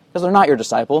silly. Because they're not your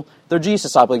disciple. They're Jesus'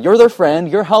 disciple. You're their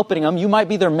friend. You're helping them. You might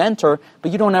be their mentor,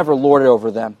 but you don't ever lord it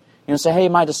over them. You don't say, hey,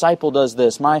 my disciple does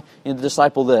this. My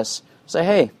disciple this. Say,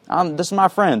 hey, this is my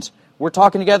friend. We're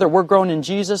talking together. We're growing in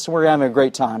Jesus. And we're having a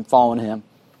great time following Him.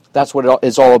 That's what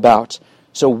it's all about.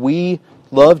 So we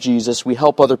love Jesus. We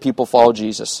help other people follow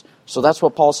Jesus. So that's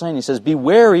what Paul's saying. He says, be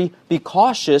wary, be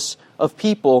cautious of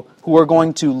people who are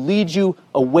going to lead you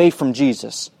away from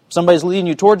Jesus. If somebody's leading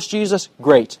you towards Jesus,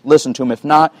 great. Listen to him. If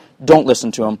not, don't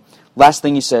listen to him. Last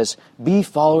thing he says, be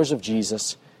followers of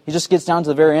Jesus. He just gets down to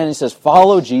the very end. He says,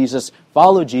 follow Jesus,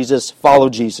 follow Jesus, follow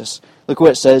Jesus. Look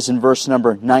what it says in verse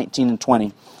number 19 and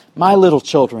 20. My little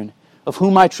children, of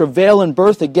whom I travail in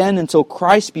birth again until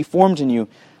Christ be formed in you,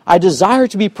 I desire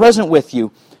to be present with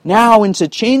you now and to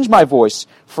change my voice,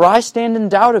 for I stand in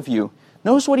doubt of you.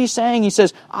 Notice what he's saying. He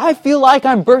says, I feel like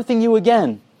I'm birthing you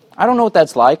again. I don't know what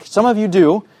that's like. Some of you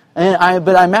do.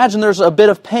 But I imagine there's a bit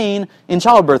of pain in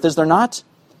childbirth, is there not?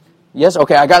 Yes?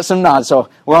 Okay, I got some nods, so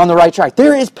we're on the right track.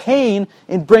 There is pain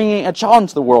in bringing a child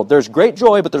into the world. There's great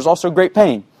joy, but there's also great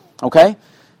pain. Okay?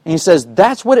 And he says,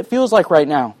 that's what it feels like right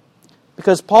now.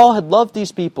 Because Paul had loved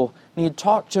these people, and he had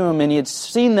talked to them, and he had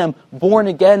seen them born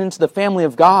again into the family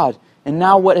of God. And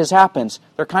now what has happened?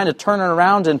 They're kind of turning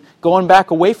around and going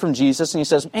back away from Jesus. And he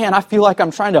says, man, I feel like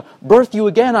I'm trying to birth you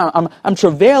again. I'm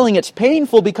travailing. It's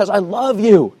painful because I love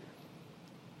you.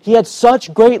 He had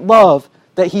such great love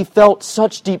that he felt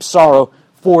such deep sorrow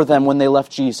for them when they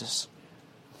left Jesus.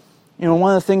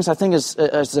 One of the things I think is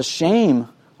a shame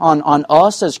on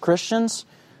us as Christians,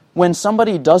 when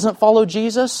somebody doesn't follow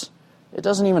Jesus, it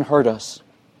doesn't even hurt us.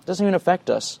 It doesn't even affect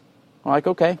us. We're like,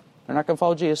 okay, they're not going to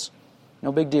follow Jesus.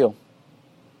 No big deal.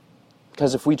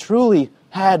 Because if we truly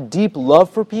had deep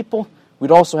love for people,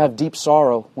 we'd also have deep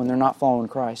sorrow when they're not following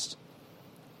Christ.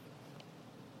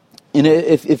 And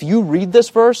if you read this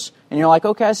verse, and you're like,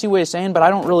 okay, I see what he's saying, but I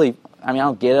don't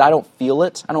get it, I don't feel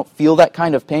it, I don't feel that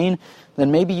kind of pain,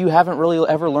 then maybe you haven't really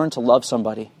ever learned to love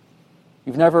somebody.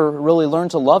 You've never really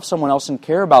learned to love someone else and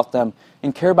care about them,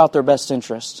 and care about their best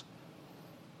interest.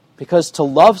 Because to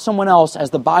love someone else,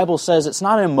 as the Bible says, it's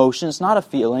not an emotion, it's not a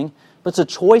feeling, but it's a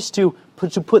choice to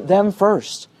put them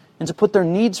first, and to put their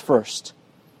needs first,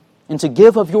 and to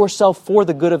give of yourself for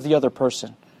the good of the other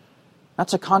person.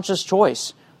 That's a conscious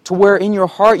choice, to where in your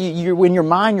heart, in your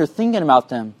mind, you're thinking about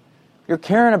them. You're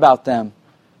caring about them.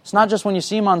 It's not just when you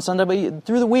see them on Sunday, but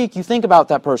through the week, you think about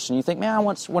that person. You think, man, I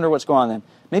wonder what's going on with them.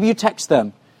 Maybe you text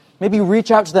them. Maybe you reach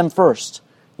out to them first.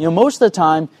 Most of the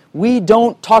time, we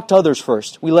don't talk to others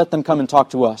first. We let them come and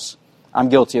talk to us. I'm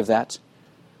guilty of that.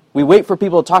 We wait for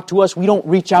people to talk to us. We don't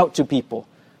reach out to people.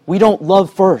 We don't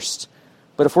love first.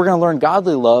 But if we're going to learn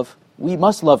godly love, we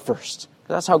must love first.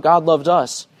 That's how God loved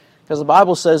us. Because the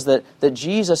Bible says that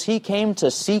Jesus, He came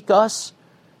to seek us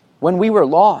when we were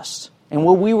lost. And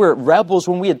when we were rebels,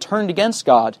 when we had turned against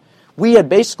God. We had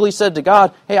basically said to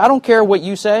God, hey, I don't care what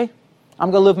you say.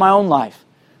 I'm going to live my own life.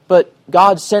 But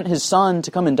God sent His Son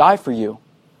to come and die for you.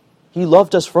 He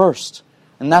loved us first.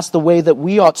 And that's the way that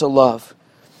we ought to love.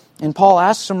 And Paul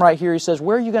asks him right here, he says,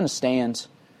 where are you going to stand?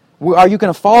 Are you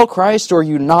going to follow Christ, or are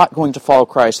you not going to follow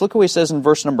Christ? Look what he says in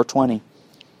verse number 20.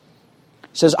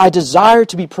 He says, I desire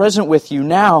to be present with you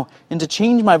now and to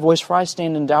change my voice, for I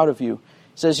stand in doubt of you.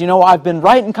 He says, I've been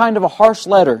writing kind of a harsh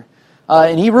letter.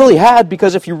 And he really had,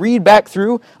 because if you read back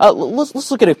through,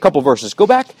 let's look at a couple verses. Go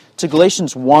back to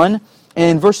Galatians 1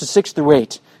 and verses 6 through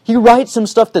 8. He writes some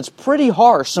stuff that's pretty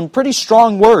harsh, some pretty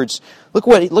strong words. Look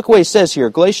what he says here,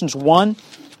 Galatians 1,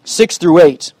 6 through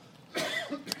 8.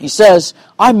 He says,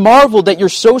 I marveled that you're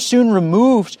so soon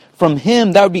removed from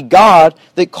Him, that would be God,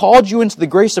 that called you into the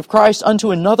grace of Christ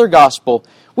unto another gospel,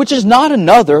 which is not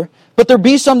another, but there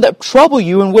be some that trouble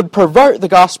you and would pervert the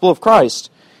gospel of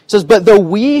Christ. It says, but though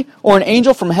we or an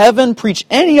angel from heaven preach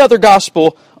any other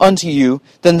gospel unto you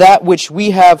than that which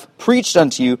we have preached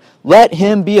unto you, let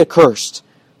him be accursed.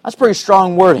 That's pretty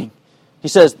strong wording. He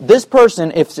says, this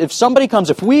person, if somebody comes,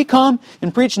 if we come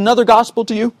and preach another gospel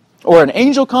to you, or an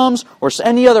angel comes, or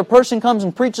any other person comes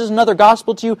and preaches another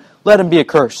gospel to you, let him be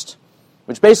accursed.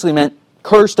 Which basically meant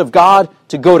cursed of God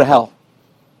to go to hell.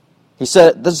 He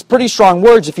said, this is pretty strong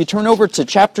words. If you turn over to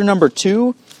chapter number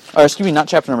 2, or excuse me, not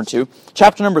chapter number 2,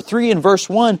 chapter number 3 and verse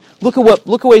 1, look at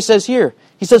what he says here.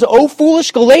 He says, O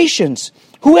foolish Galatians,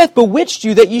 who hath bewitched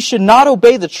you that ye should not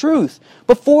obey the truth,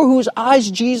 before whose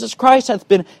eyes Jesus Christ hath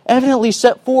been evidently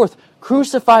set forth,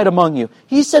 crucified among you.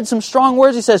 He said some strong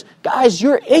words. He says, guys,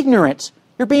 you're ignorant.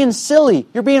 You're being silly.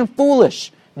 You're being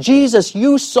foolish. Jesus,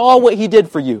 you saw what He did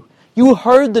for you. You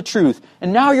heard the truth.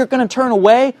 And now you're going to turn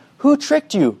away? Who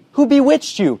tricked you? Who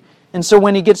bewitched you? And so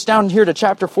when he gets down here to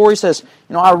chapter 4, he says,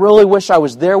 I really wish I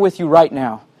was there with you right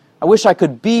now. I wish I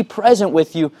could be present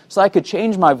with you so I could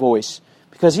change my voice.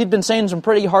 Because he'd been saying some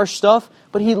pretty harsh stuff,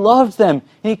 but he loved them,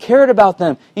 and he cared about them.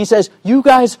 And he says, you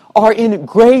guys are in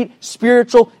great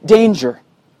spiritual danger.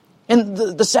 And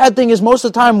the sad thing is, most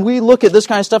of the time we look at this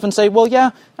kind of stuff and say, well,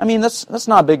 yeah, that's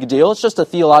not a big deal. It's just a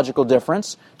theological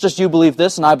difference. Just you believe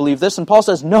this and I believe this. And Paul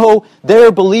says, no,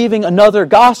 they're believing another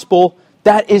gospel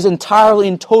that is entirely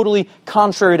and totally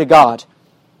contrary to God.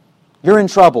 You're in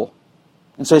trouble.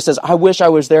 And so he says, I wish I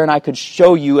was there and I could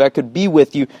show you, I could be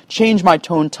with you, change my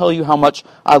tone, tell you how much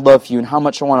I love you and how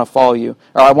much I want to follow you,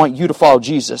 or I want you to follow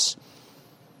Jesus.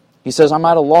 He says, I'm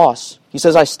at a loss. He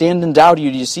says, I stand in doubt of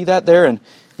you. Do you see that there? And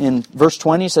in verse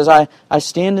 20, he says, I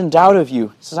stand in doubt of you.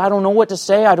 He says, I don't know what to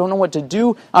say. I don't know what to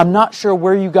do. I'm not sure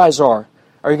where you guys are.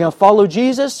 Are you going to follow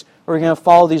Jesus, or are you going to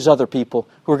follow these other people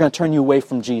who are going to turn you away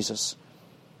from Jesus?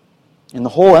 And the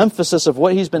whole emphasis of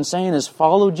what he's been saying is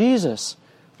follow Jesus.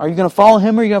 Are you going to follow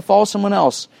Him, or are you going to follow someone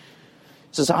else?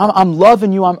 He says, I'm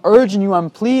loving you, I'm urging you,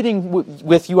 I'm pleading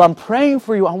with you, I'm praying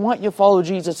for you. I want you to follow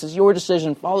Jesus. It's your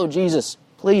decision. Follow Jesus,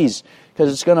 please,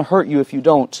 because it's going to hurt you if you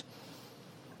don't.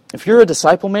 If you're a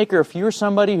disciple maker, if you're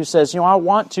somebody who says, I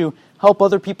want to help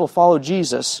other people follow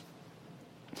Jesus,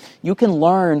 you can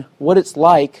learn what it's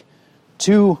like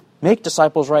to make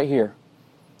disciples right here.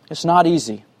 It's not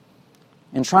easy.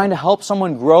 And trying to help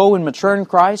someone grow and mature in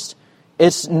Christ,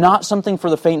 it's not something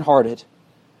for the faint-hearted.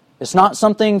 It's not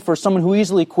something for someone who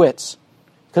easily quits.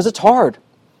 Because it's hard.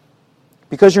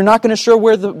 Because you're not going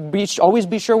to always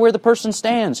be sure where the person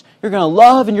stands. You're going to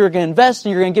love and you're going to invest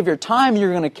and you're going to give your time and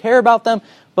you're going to care about them.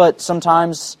 But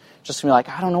sometimes just going to be like,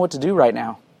 I don't know what to do right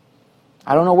now.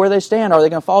 I don't know where they stand. Are they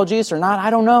going to follow Jesus or not? I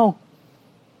don't know.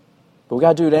 But we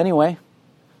got to do it anyway.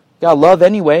 We got to love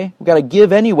anyway. We got to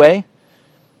give anyway.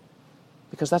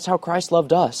 Because that's how Christ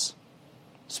loved us.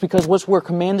 It's because what we're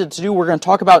commanded to do, we're going to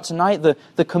talk about tonight,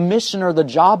 the commission or the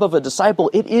job of a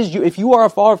disciple. It is you. If you are a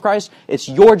follower of Christ, it's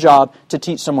your job to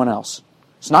teach someone else.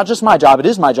 It's not just my job. It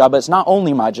is my job, but it's not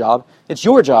only my job. It's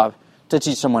your job to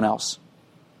teach someone else.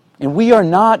 And we are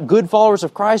not good followers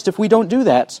of Christ if we don't do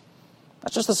that.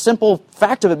 That's just a simple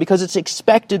fact of it, because it's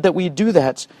expected that we do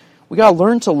that. We got to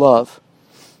learn to love.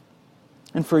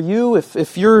 And for you,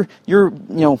 if you're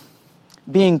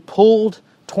being pulled,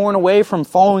 torn away from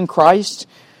following Christ,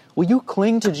 will you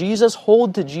cling to Jesus,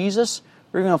 hold to Jesus,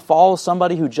 or are you going to follow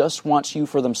somebody who just wants you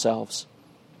for themselves?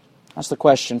 That's the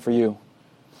question for you.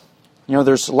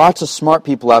 There's lots of smart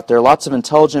people out there, lots of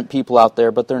intelligent people out there,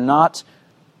 but they're not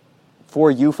for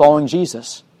you following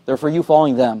Jesus. They're for you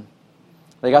following them.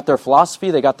 They got their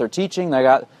philosophy, they got their teaching, they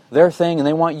got their thing, and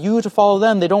they want you to follow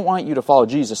them. They don't want you to follow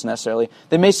Jesus necessarily.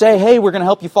 They may say, hey, we're going to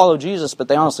help you follow Jesus, but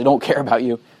they honestly don't care about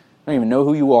you. They don't even know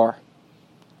who you are.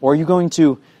 Or are you going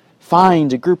to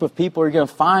find a group of people, or are you going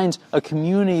to find a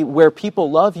community where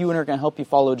people love you and are going to help you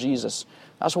follow Jesus?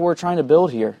 That's what we're trying to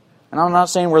build here. And I'm not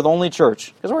saying we're the only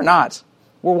church, because we're not.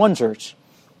 We're one church.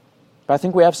 But I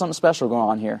think we have something special going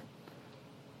on here,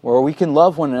 where we can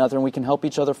love one another and we can help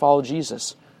each other follow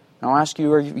Jesus. And I'll ask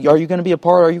you, are you going to be a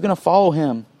part? Are you going to follow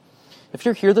Him? If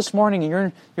you're here this morning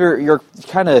and you're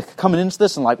kind of coming into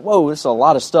this and like, whoa, this is a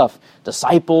lot of stuff.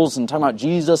 Disciples and talking about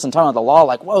Jesus and talking about the law,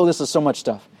 like, whoa, this is so much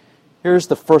stuff. Here's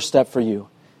the first step for you.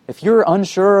 If you're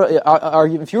unsure,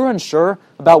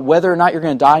 about whether or not you're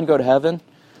going to die and go to heaven,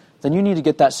 then you need to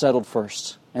get that settled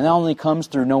first. And that only comes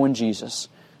through knowing Jesus.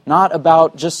 Not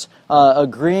about just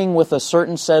agreeing with a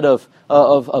certain set of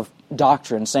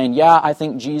doctrine, saying, yeah, I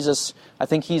think Jesus, I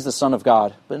think He's the Son of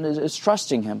God. But it's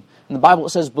trusting Him. In the Bible it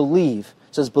says believe.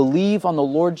 It says believe on the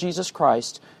Lord Jesus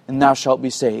Christ and thou shalt be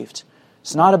saved.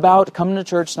 It's not about coming to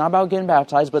church, it's not about getting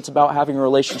baptized, but it's about having a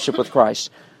relationship with Christ.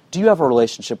 Do you have a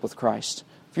relationship with Christ?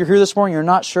 If you're here this morning, you're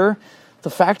not sure, the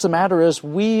fact of the matter is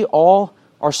we all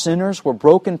are sinners, we're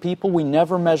broken people, we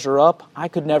never measure up. I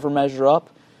could never measure up,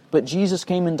 but Jesus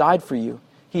came and died for you.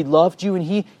 He loved you and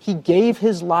He gave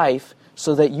His life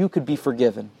so that you could be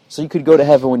forgiven, so you could go to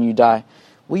heaven when you die.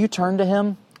 Will you turn to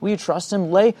Him? Will you trust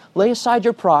Him? Lay aside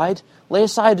your pride. Lay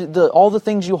aside all the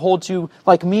things you hold to.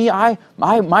 Like me,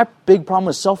 my big problem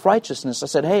was self-righteousness. I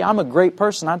said, hey, I'm a great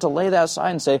person. I had to lay that aside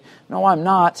and say, no, I'm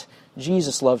not.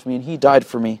 Jesus loved me and He died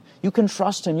for me. You can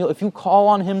trust Him. If you call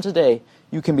on Him today,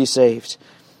 you can be saved.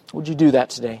 Would you do that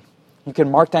today? You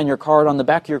can mark down your card. On the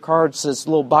back of your card, says,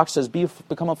 little box says,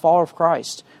 become a follower of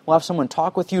Christ. We'll have someone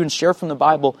talk with you and share from the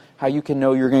Bible how you can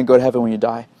know you're going to go to heaven when you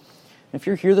die. If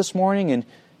you're here this morning and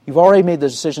you've already made the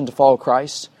decision to follow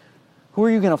Christ, who are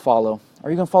you going to follow? Are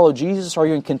you going to follow Jesus? Are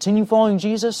you going to continue following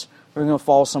Jesus? Or are you going to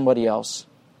follow somebody else?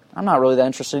 I'm not really that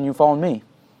interested in you following me.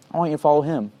 I want you to follow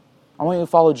Him. I want you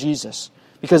to follow Jesus.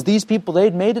 Because these people,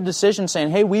 they'd made a decision saying,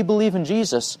 hey, we believe in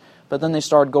Jesus, but then they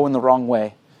started going the wrong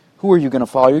way. Who are you going to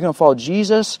follow? Are you going to follow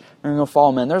Jesus or are you going to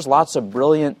follow men? There's lots of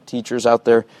brilliant teachers out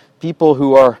there, people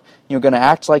who are going to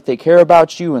act like they care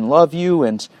about you and love you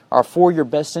and are for your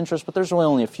best interest, but there's really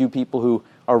only a few people who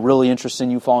are really interested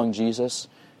in you following Jesus.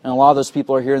 And a lot of those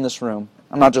people are here in this room.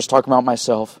 I'm not just talking about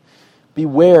myself.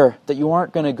 Beware that you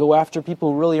aren't going to go after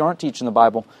people who really aren't teaching the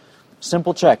Bible.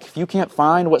 Simple check. If you can't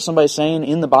find what somebody's saying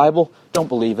in the Bible, don't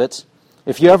believe it.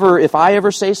 If I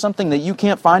ever say something that you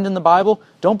can't find in the Bible,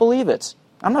 don't believe it.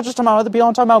 I'm not just talking about other people,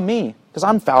 I'm talking about me. Because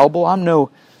I'm fallible, I'm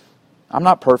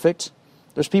not perfect.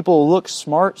 There's people who look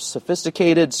smart,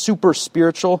 sophisticated, super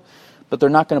spiritual, but they're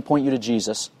not going to point you to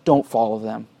Jesus. Don't follow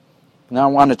them. Now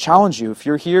I want to challenge you. If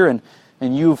you're here and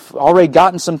you've already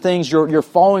gotten some things, you're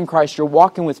following Christ, you're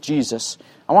walking with Jesus,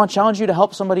 I want to challenge you to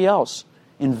help somebody else.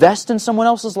 Invest in someone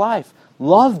else's life.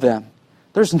 Love them.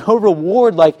 There's no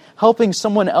reward like helping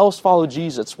someone else follow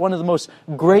Jesus. It's one of the most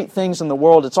great things in the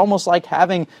world. It's almost like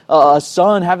having a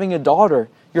son, having a daughter.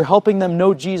 You're helping them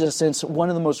know Jesus, and it's one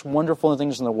of the most wonderful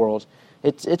things in the world.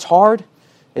 It's hard.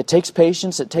 It takes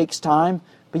patience. It takes time.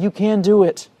 But you can do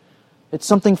it. It's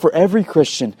something for every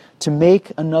Christian to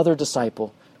make another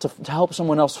disciple, to help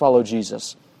someone else follow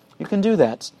Jesus. You can do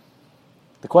that.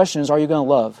 The question is, are you going to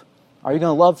love? Are you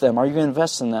going to love them? Are you going to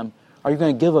invest in them? Are you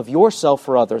going to give of yourself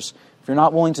for others? If you're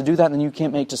not willing to do that, then you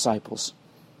can't make disciples.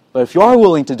 But if you are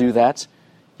willing to do that,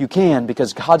 you can,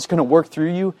 because God's going to work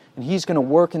through you, and He's going to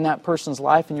work in that person's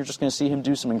life, and you're just going to see Him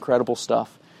do some incredible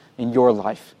stuff in your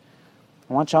life.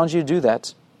 I want to challenge you to do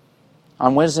that.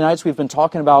 On Wednesday nights, we've been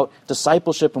talking about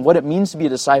discipleship and what it means to be a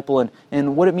disciple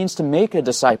and what it means to make a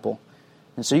disciple.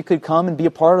 And so you could come and be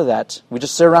a part of that. We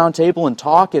just sit around a table and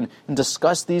talk and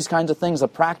discuss these kinds of things, the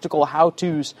practical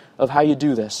how-tos of how you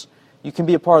do this. You can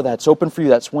be a part of that. It's open for you.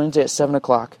 That's Wednesday at 7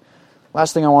 o'clock.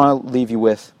 Last thing I want to leave you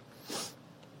with.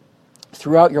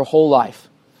 Throughout your whole life,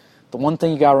 the one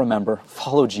thing you got to remember,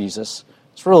 follow Jesus.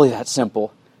 It's really that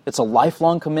simple. It's a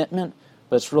lifelong commitment,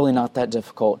 but it's really not that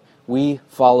difficult. We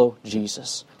follow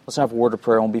Jesus. Let's have a word of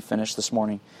prayer and we'll be finished this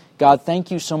morning. God, thank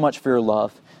you so much for your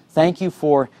love. Thank you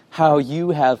for how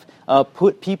you have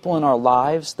put people in our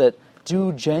lives that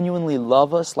do genuinely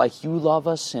love us like you love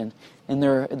us, and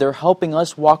they're helping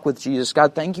us walk with Jesus.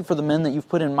 God, thank you for the men that you've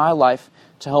put in my life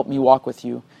to help me walk with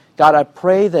you. God, I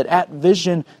pray that at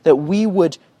Vision that we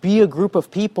would be a group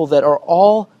of people that are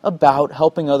all about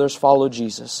helping others follow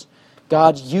Jesus.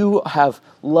 God, you have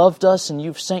loved us and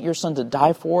you've sent your Son to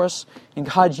die for us. And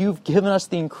God, you've given us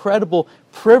the incredible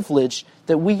privilege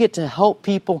that we get to help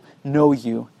people know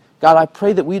you. God, I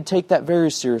pray that we'd take that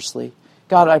very seriously.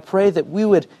 God, I pray that we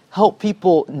would help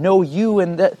people know you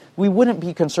and that we wouldn't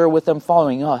be concerned with them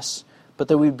following us, but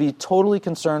that we'd be totally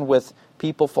concerned with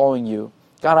people following you.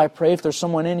 God, I pray if there's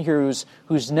someone in here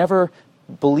who's never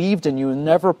believed in you,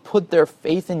 never put their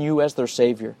faith in you as their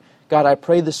Savior, God, I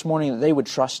pray this morning that they would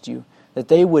trust you, that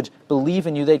they would believe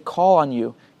in you, they'd call on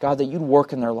you, God, that you'd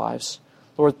work in their lives.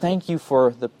 Lord, thank you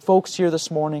for the folks here this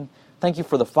morning. Thank you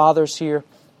for the fathers here.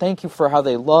 Thank you for how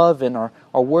they love and are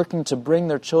working to bring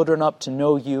their children up to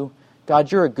know you. God,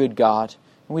 you're a good God,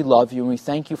 and we love you, and we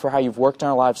thank you for how you've worked in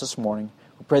our lives this morning.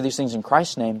 We pray these things in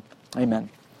Christ's name. Amen.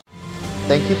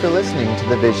 Thank you for listening to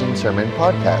the Vision Sermon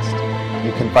Podcast.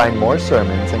 You can find more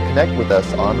sermons and connect with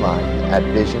us online at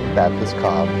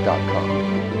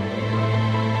visionbaptistcobb.com.